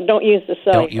don't use the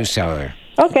cellular. Don't use cellular.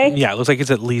 Okay. Yeah, it looks like it's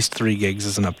at least 3 gigs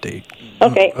as an update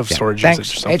of storage Thanks.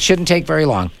 usage. So. It shouldn't take very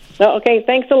long. No, okay,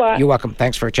 thanks a lot. You're welcome.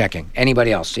 Thanks for checking.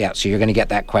 Anybody else? Yeah, so you're going to get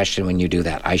that question when you do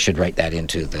that. I should write that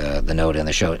into the note in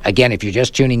the show. Again, if you're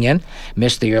just tuning in,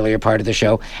 missed the earlier part of the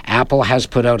show, Apple has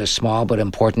put out a small but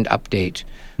important update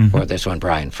for this one,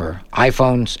 Brian, for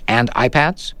iPhones and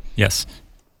iPads. Yes.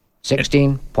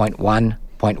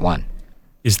 16.1.1.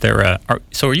 Is there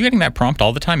so are you getting that prompt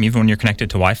all the time? Even when you're connected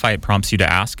to Wi-Fi, it prompts you to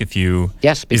ask if you...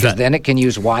 Yes, because then it can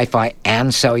use Wi-Fi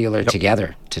and cellular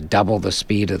together to double the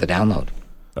speed of the download.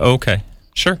 Okay,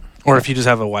 sure. Or if you just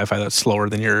have a Wi-Fi that's slower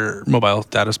than your mobile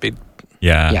data speed.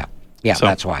 Yeah, so,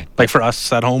 that's why. Like for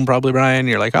us at home, probably, Brian,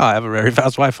 you're like, I have a very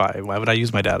fast Wi-Fi. Why would I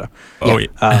use my data? But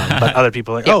other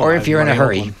people are like, or if you're in a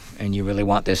hurry and you really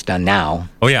want this done now.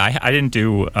 Oh, yeah, I didn't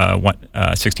do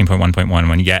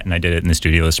 16.1.1 yet, and I did it in the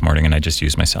studio this morning, and I just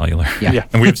used my cellular. Yeah.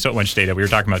 And we have so much data. We were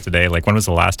talking about today, like, when was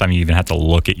the last time you even had to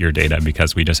look at your data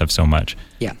because we just have so much?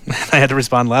 Yeah. I had to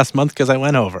respond last month because I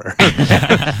went over.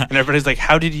 And everybody's like,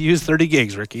 how did you use 30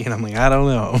 gigs, Ricky? And I'm like, I don't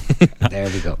know. There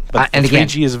we go. But and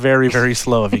 3G is very, very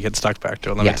slow if you get stuck back to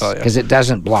it, let me tell you. Because it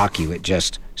doesn't block you. It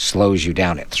just slows you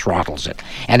down. It throttles it.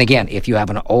 And again, if you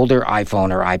have an older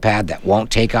iPhone or iPad that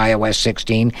won't take iOS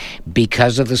 16,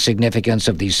 because of the significance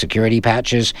of these security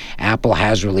patches, Apple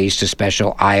has released a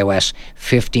special iOS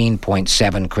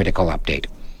 15.7 critical update.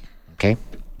 Okay?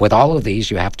 With all of these,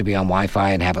 you have to be on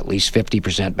Wi-Fi and have at least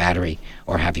 50% battery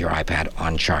or have your iPad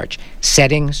on charge.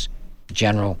 Settings,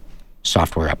 general,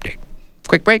 software update.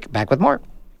 Quick break. Back with more.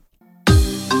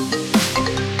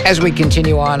 As we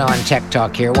continue on Tech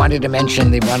Talk here, wanted to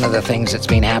mention one of the things that's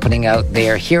been happening out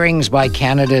there. Hearings by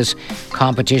Canada's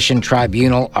Competition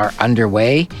Tribunal are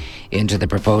underway into the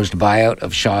proposed buyout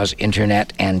of Shaw's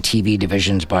internet and TV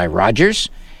divisions by Rogers.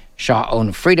 Shaw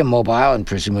owned Freedom Mobile, and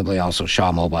presumably also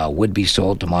Shaw Mobile would be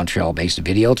sold to Montreal-based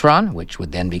Videotron, which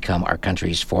would then become our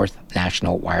country's fourth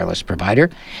national wireless provider.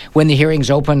 When the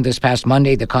hearings opened this past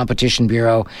Monday, the Competition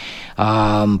Bureau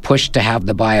pushed to have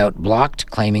the buyout blocked,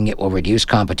 claiming it will reduce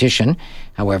competition.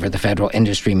 However, the federal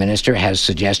industry minister has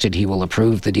suggested he will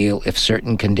approve the deal if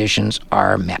certain conditions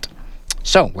are met.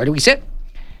 So, where do we sit?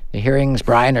 The hearings,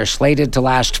 Brian, are slated to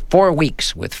last 4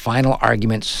 weeks, with final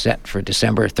arguments set for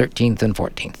December 13th and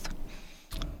 14th.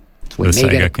 The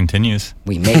saga continues.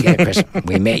 We may get a Christmas.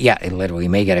 We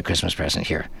may get a Christmas present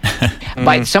here.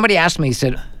 But somebody asked me, he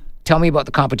said, "Tell me about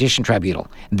the Competition Tribunal."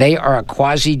 They are a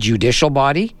quasi-judicial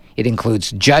body. It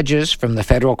includes judges from the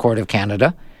Federal Court of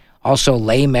Canada, also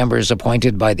lay members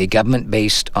appointed by the government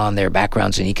based on their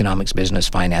backgrounds in economics, business,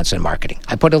 finance, and marketing.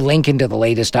 I put a link into the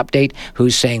latest update,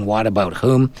 who's saying what about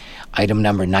whom, item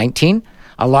number 19.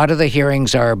 A lot of the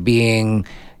hearings are being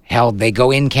held, they go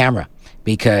in camera,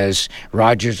 because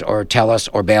Rogers or TELUS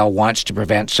or Bell wants to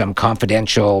prevent some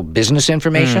confidential business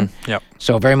information. Yep.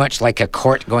 So very much like a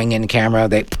court going in camera,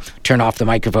 they turn off the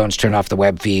microphones, turn off the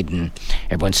web feed, and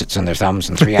everyone sits on their thumbs,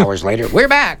 and 3 hours later, we're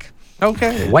back.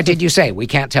 Okay. What did you say? We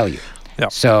can't tell you.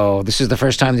 Yep. So this is the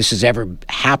first time this has ever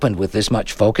happened with this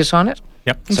much focus on it.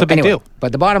 Yep. It's a big deal.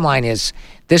 But the bottom line is,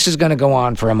 this is going to go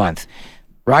on for a month.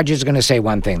 Rogers is going to say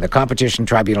one thing. The Competition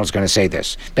Tribunal is going to say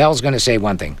this. Bell's going to say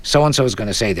one thing. So-and-so is going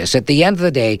to say this. At the end of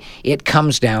the day, it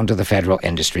comes down to the federal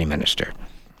industry minister.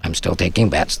 I'm still taking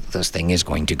bets that this thing is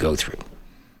going to go through.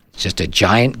 It's just a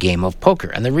giant game of poker.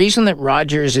 And the reason that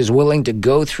Rogers is willing to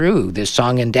go through this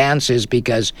song and dance is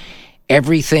because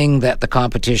everything that the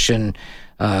Competition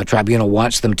Tribunal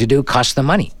wants them to do costs them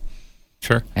money.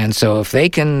 Sure. And so if they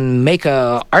can make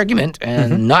an argument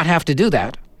and not have to do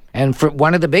that, and for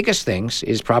one of the biggest things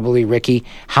is probably, Ricky,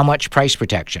 how much price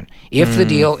protection? If the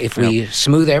deal, if we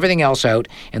smooth everything else out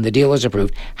and the deal is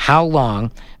approved, how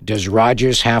long does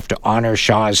Rogers have to honor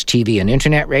Shaw's TV and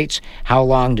internet rates? How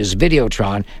long does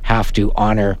Videotron have to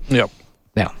honor? Yep.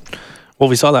 Now, well,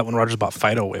 we saw that when Rogers bought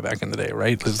Fido way back in the day,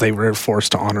 right? Because they were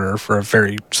forced to honor for a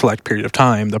very select period of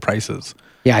time the prices.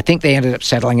 Yeah, I think they ended up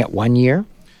settling at 1 year.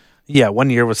 Yeah, 1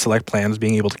 year with select plans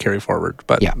being able to carry forward.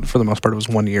 But for the most part, it was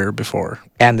 1 year before.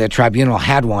 And the tribunal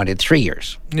had wanted 3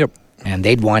 years. Yep. And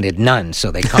they'd wanted none,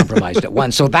 so they compromised at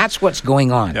 1. So that's what's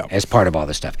going on as part of all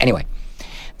this stuff. Anyway,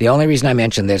 the only reason I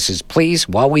mention this is, please,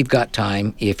 while we've got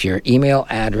time, if your email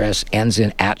address ends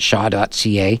in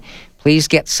 @shaw.ca, please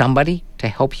get somebody to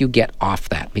help you get off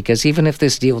that. Because even if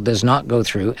this deal does not go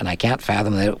through, and I can't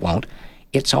fathom that it won't,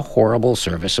 it's a horrible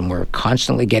service, and we're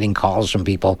constantly getting calls from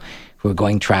people who are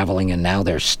going traveling, and now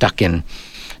they're stuck in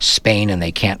Spain and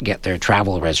they can't get their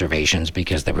travel reservations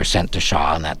because they were sent to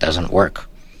Shaw, and that doesn't work.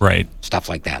 Right. Stuff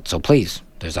like that. So please,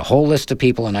 there's a whole list of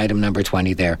people in item number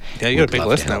 20 there. Yeah, you got a big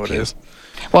list nowadays.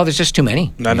 Well, there's just too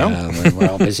many. I know. We're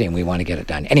all busy and we want to get it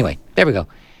done. Anyway, there we go.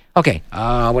 Okay,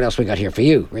 what else we got here for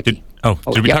you, Ricky?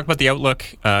 Did we talk about the Outlook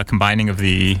combining of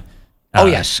the...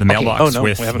 yes. The mailbox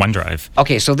with OneDrive.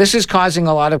 Okay, so this is causing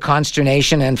a lot of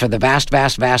consternation, and for the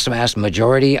vast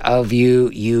majority of you,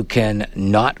 you can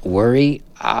not worry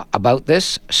about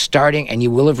this starting, and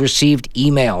you will have received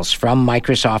emails from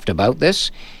Microsoft about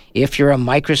this. If you're a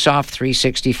Microsoft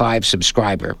 365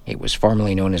 subscriber, it was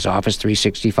formerly known as Office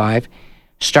 365,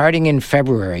 starting in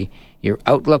February, your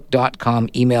Outlook.com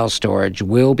email storage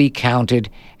will be counted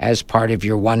as part of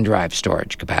your OneDrive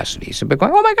storage capacity. So we're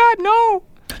going, oh my God, no!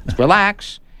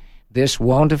 Relax. This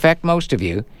won't affect most of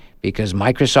you because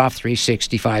Microsoft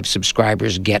 365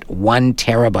 subscribers get 1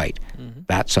 terabyte.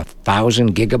 That's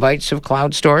 1,000 gigabytes of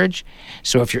cloud storage.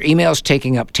 So if your email's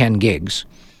taking up 10 gigs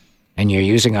and you're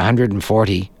using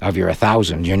 140 of your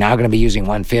 1,000, you're now going to be using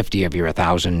 150 of your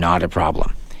 1,000, not a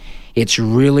problem. It's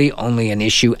really only an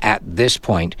issue at this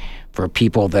point for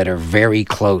people that are very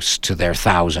close to their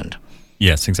 1,000.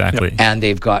 Yes, exactly. Yep. And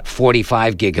they've got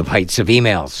 45 gigabytes of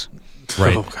emails.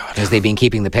 Right. Oh, God. Because they've been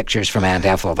keeping the pictures from Aunt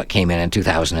Ethel that came in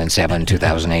 2007,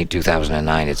 2008,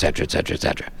 2009, et cetera, et cetera, et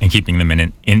cetera. And keeping them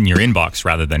in your inbox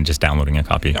rather than just downloading a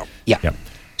copy. Yeah. Yep.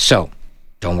 So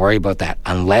don't worry about that.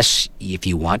 Unless if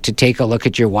you want to take a look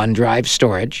at your OneDrive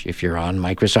storage, if you're on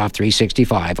Microsoft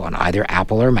 365 on either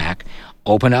Apple or Mac,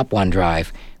 open up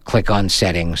OneDrive, click on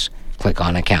Settings, click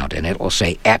on Account, and it will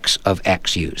say X of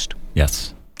X used.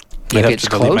 Yes. If it's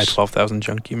close, my 12,000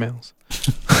 junk emails.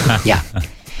 Yeah.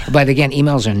 But again,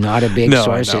 emails are not a big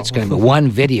source. No. It's going to be one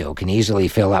video can easily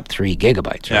fill up 3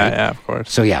 gigabytes, right? Yeah, of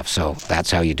course. So so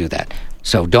that's how you do that.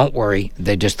 So don't worry.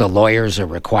 The lawyers are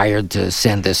required to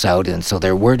send this out, and so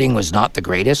their wording was not the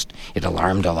greatest. It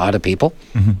alarmed a lot of people.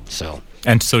 So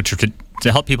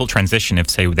to help people transition, if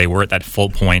say they were at that full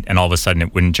point, and all of a sudden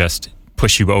it wouldn't just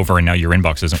push you over, and now your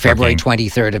inbox isn't February working.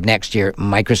 23rd of next year,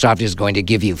 Microsoft is going to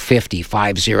give you 50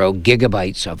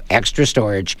 gigabytes of extra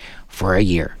storage for a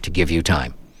year to give you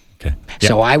time. Okay.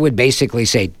 So I would basically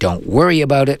say, don't worry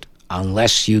about it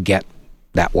unless you get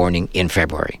that warning in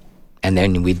February. And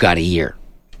then we've got a year.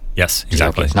 Yes,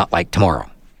 exactly. It's not like tomorrow.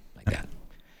 Like that.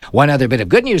 One other bit of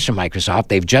good news from Microsoft,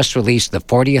 they've just released the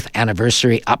 40th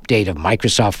anniversary update of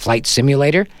Microsoft Flight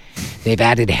Simulator. They've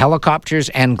added helicopters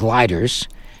and gliders,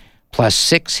 plus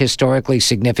 6 historically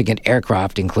significant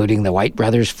aircraft, including the White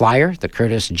Brothers Flyer, the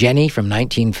Curtiss Jenny from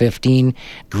 1915,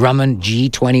 Grumman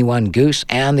G-21 Goose,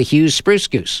 and the Hughes Spruce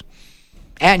Goose.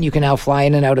 And you can now fly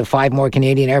in and out of 5 more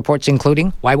Canadian airports,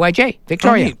 including YYJ,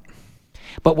 Victoria.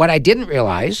 But what I didn't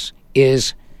realize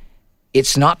is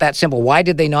it's not that simple. Why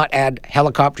did they not add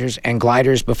helicopters and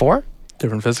gliders before?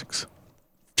 Different physics.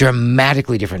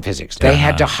 Dramatically different physics. They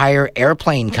had to hire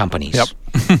airplane companies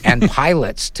and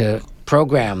pilots to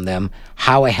program them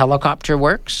how a helicopter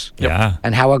works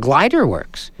and how a glider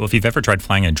works. Well, if you've ever tried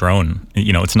flying a drone,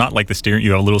 it's not like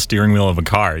you have a little steering wheel of a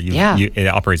car. It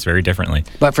operates very differently.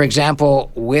 But for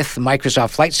example, with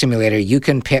Microsoft Flight Simulator, you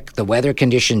can pick the weather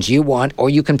conditions you want, or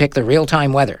you can pick the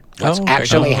real-time weather, what's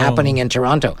actually happening in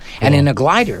Toronto. Cool. And in a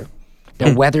glider,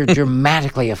 the weather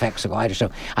dramatically affects the glider.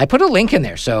 So I put a link in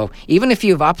there. So even if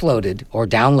you've uploaded or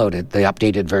downloaded the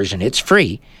updated version, it's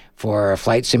free for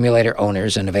Flight Simulator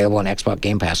owners and available on Xbox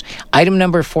Game Pass. Item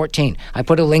number 14. I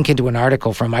put a link into an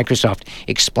article from Microsoft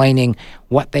explaining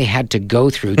what they had to go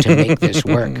through to make this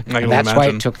work. And that's why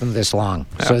it took them this long.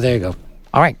 Yeah. So there you go.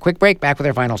 All right, quick break. Back with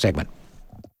our final segment.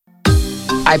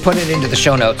 I put it into the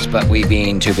show notes, but we've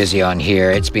been too busy on here.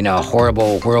 It's been a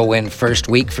horrible whirlwind first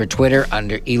week for Twitter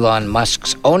under Elon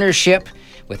Musk's ownership,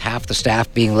 with half the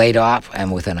staff being laid off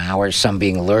and within hours some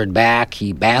being lured back.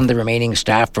 He banned the remaining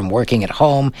staff from working at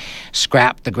home,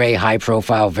 scrapped the gray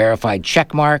high-profile verified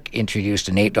checkmark, introduced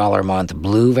an $8 a month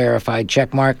blue verified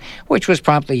checkmark, which was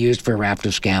promptly used for a raft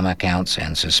of scam accounts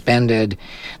and suspended.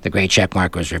 The gray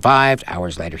checkmark was revived.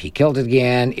 Hours later, he killed it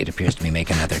again. It appears to be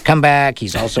making another comeback.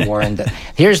 He's also warned that...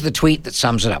 Here's the tweet that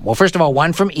sums it up. Well, first of all,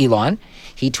 one from Elon.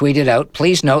 He tweeted out,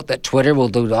 "Please note that Twitter will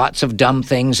do lots of dumb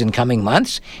things in coming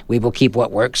months. We will keep what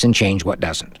works and change what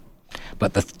doesn't."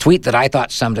 But the tweet that I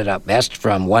thought summed it up best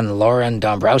from one Lauren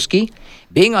Dombrowski: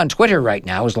 "Being on Twitter right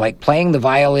now is like playing the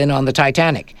violin on the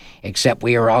Titanic, except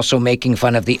we are also making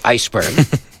fun of the iceberg,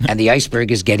 and the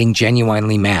iceberg is getting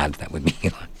genuinely mad." That would be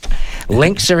Elon.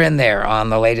 Links are in there on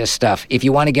the latest stuff. If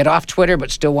you want to get off Twitter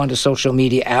but still want a social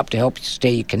media app to help you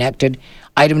stay connected,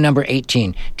 item number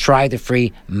 18, try the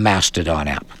free Mastodon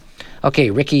app. Okay,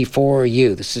 Ricky, for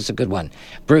you. This is a good one.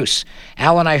 Bruce,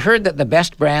 Alan, I heard that the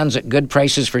best brands at good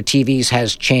prices for TVs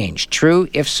has changed. True?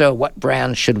 If so, what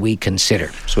brands should we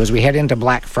consider? So as we head into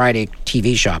Black Friday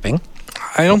TV shopping...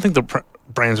 I don't think the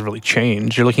brands have really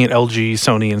changed. You're looking at LG,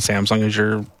 Sony, and Samsung as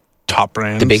your top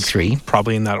brands. The big three.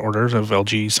 Probably in that order of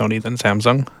LG, Sony, then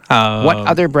Samsung. What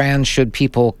other brands should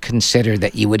people consider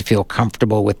that you would feel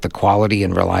comfortable with the quality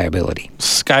and reliability?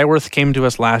 Skyworth came to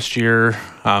us last year.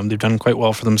 They've done quite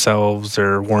well for themselves.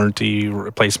 Their warranty,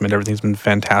 replacement, everything's been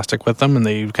fantastic with them, and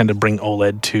they kind of bring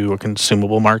OLED to a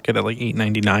consumable market at like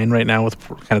 $899 right now with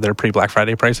kind of their pre-Black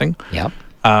Friday pricing. Yep.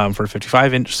 For a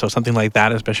 55-inch, so something like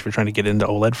that, especially if you're trying to get into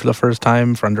OLED for the first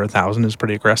time, for under $1,000 is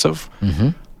pretty aggressive.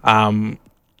 Mm-hmm.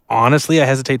 Honestly, I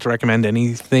hesitate to recommend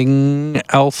anything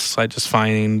else. I just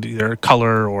find either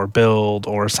color or build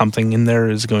or something in there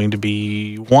is going to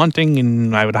be wanting,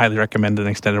 and I would highly recommend an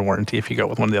extended warranty if you go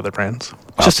with one of the other brands,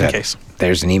 just in case.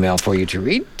 There's an email for you to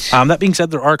read. That being said,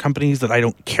 there are companies that I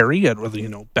don't carry at whether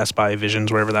Best Buy,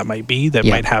 Visions, wherever that might be, that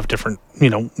might have different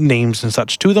names and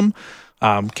such to them.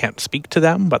 Can't speak to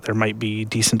them, but there might be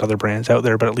decent other brands out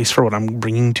there. But at least for what I'm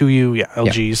bringing to you,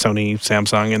 LG, Sony,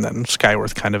 Samsung, and then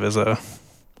Skyworth kind of is a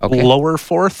lower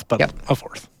fourth, but a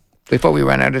fourth. Before we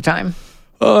run out of time?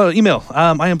 Email.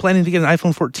 I am planning to get an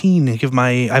iPhone 14 and give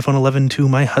my iPhone 11 to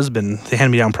my husband. The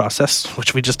hand-me-down process,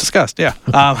 which we just discussed,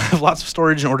 I have lots of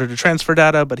storage in order to transfer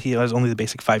data, but he has only the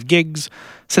basic 5 gigs.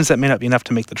 Since that may not be enough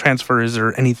to make the transfer, is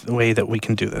there any way that we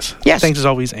can do this? Yes. Thanks as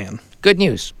always, Anne. Good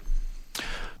news.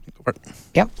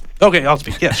 Yep. Okay, I'll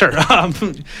speak. Yeah, sure.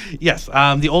 Yes.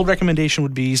 The old recommendation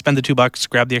would be spend the $2,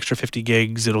 grab the extra 50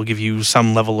 gigs. It'll give you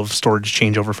some level of storage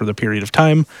changeover for the period of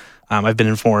time. I've been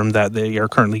informed that they are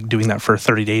currently doing that for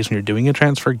 30 days when you're doing a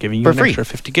transfer, giving you For an free. extra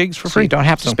 50 gigs for So free. you don't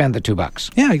have to spend the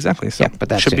 $2. Yeah, exactly. So but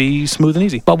that should be smooth and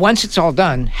easy. But once it's all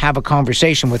done, have a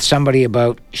conversation with somebody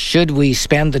about should we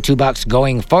spend the $2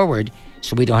 going forward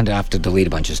so we don't have to delete a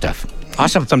bunch of stuff.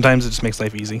 Awesome. Sometimes it just makes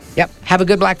life easy. Yep. Have a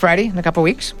good Black Friday in a couple of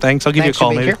weeks. Thanks. I'll give Thanks you a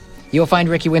call for being maybe. here. You'll find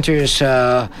Ricky Winter's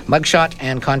mugshot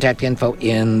and contact info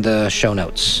in the show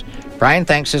notes. Brian,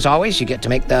 thanks as always. You get to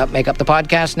make up the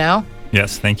podcast now.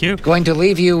 Yes, thank you. Going to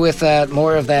leave you with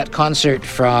more of that concert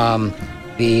from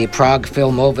the Prague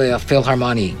Filmovia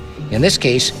Philharmonie. In this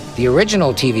case, the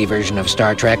original TV version of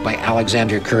Star Trek by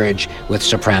Alexander Courage with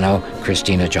soprano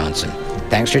Christina Johnson.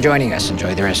 Thanks for joining us.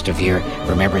 Enjoy the rest of your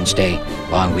Remembrance Day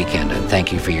long weekend, and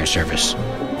thank you for your service.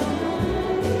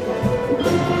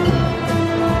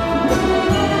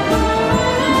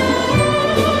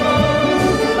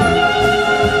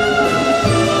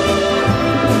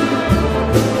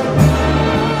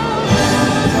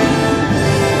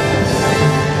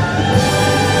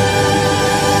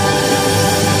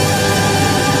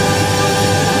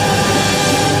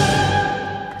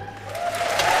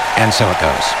 And so it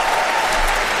goes.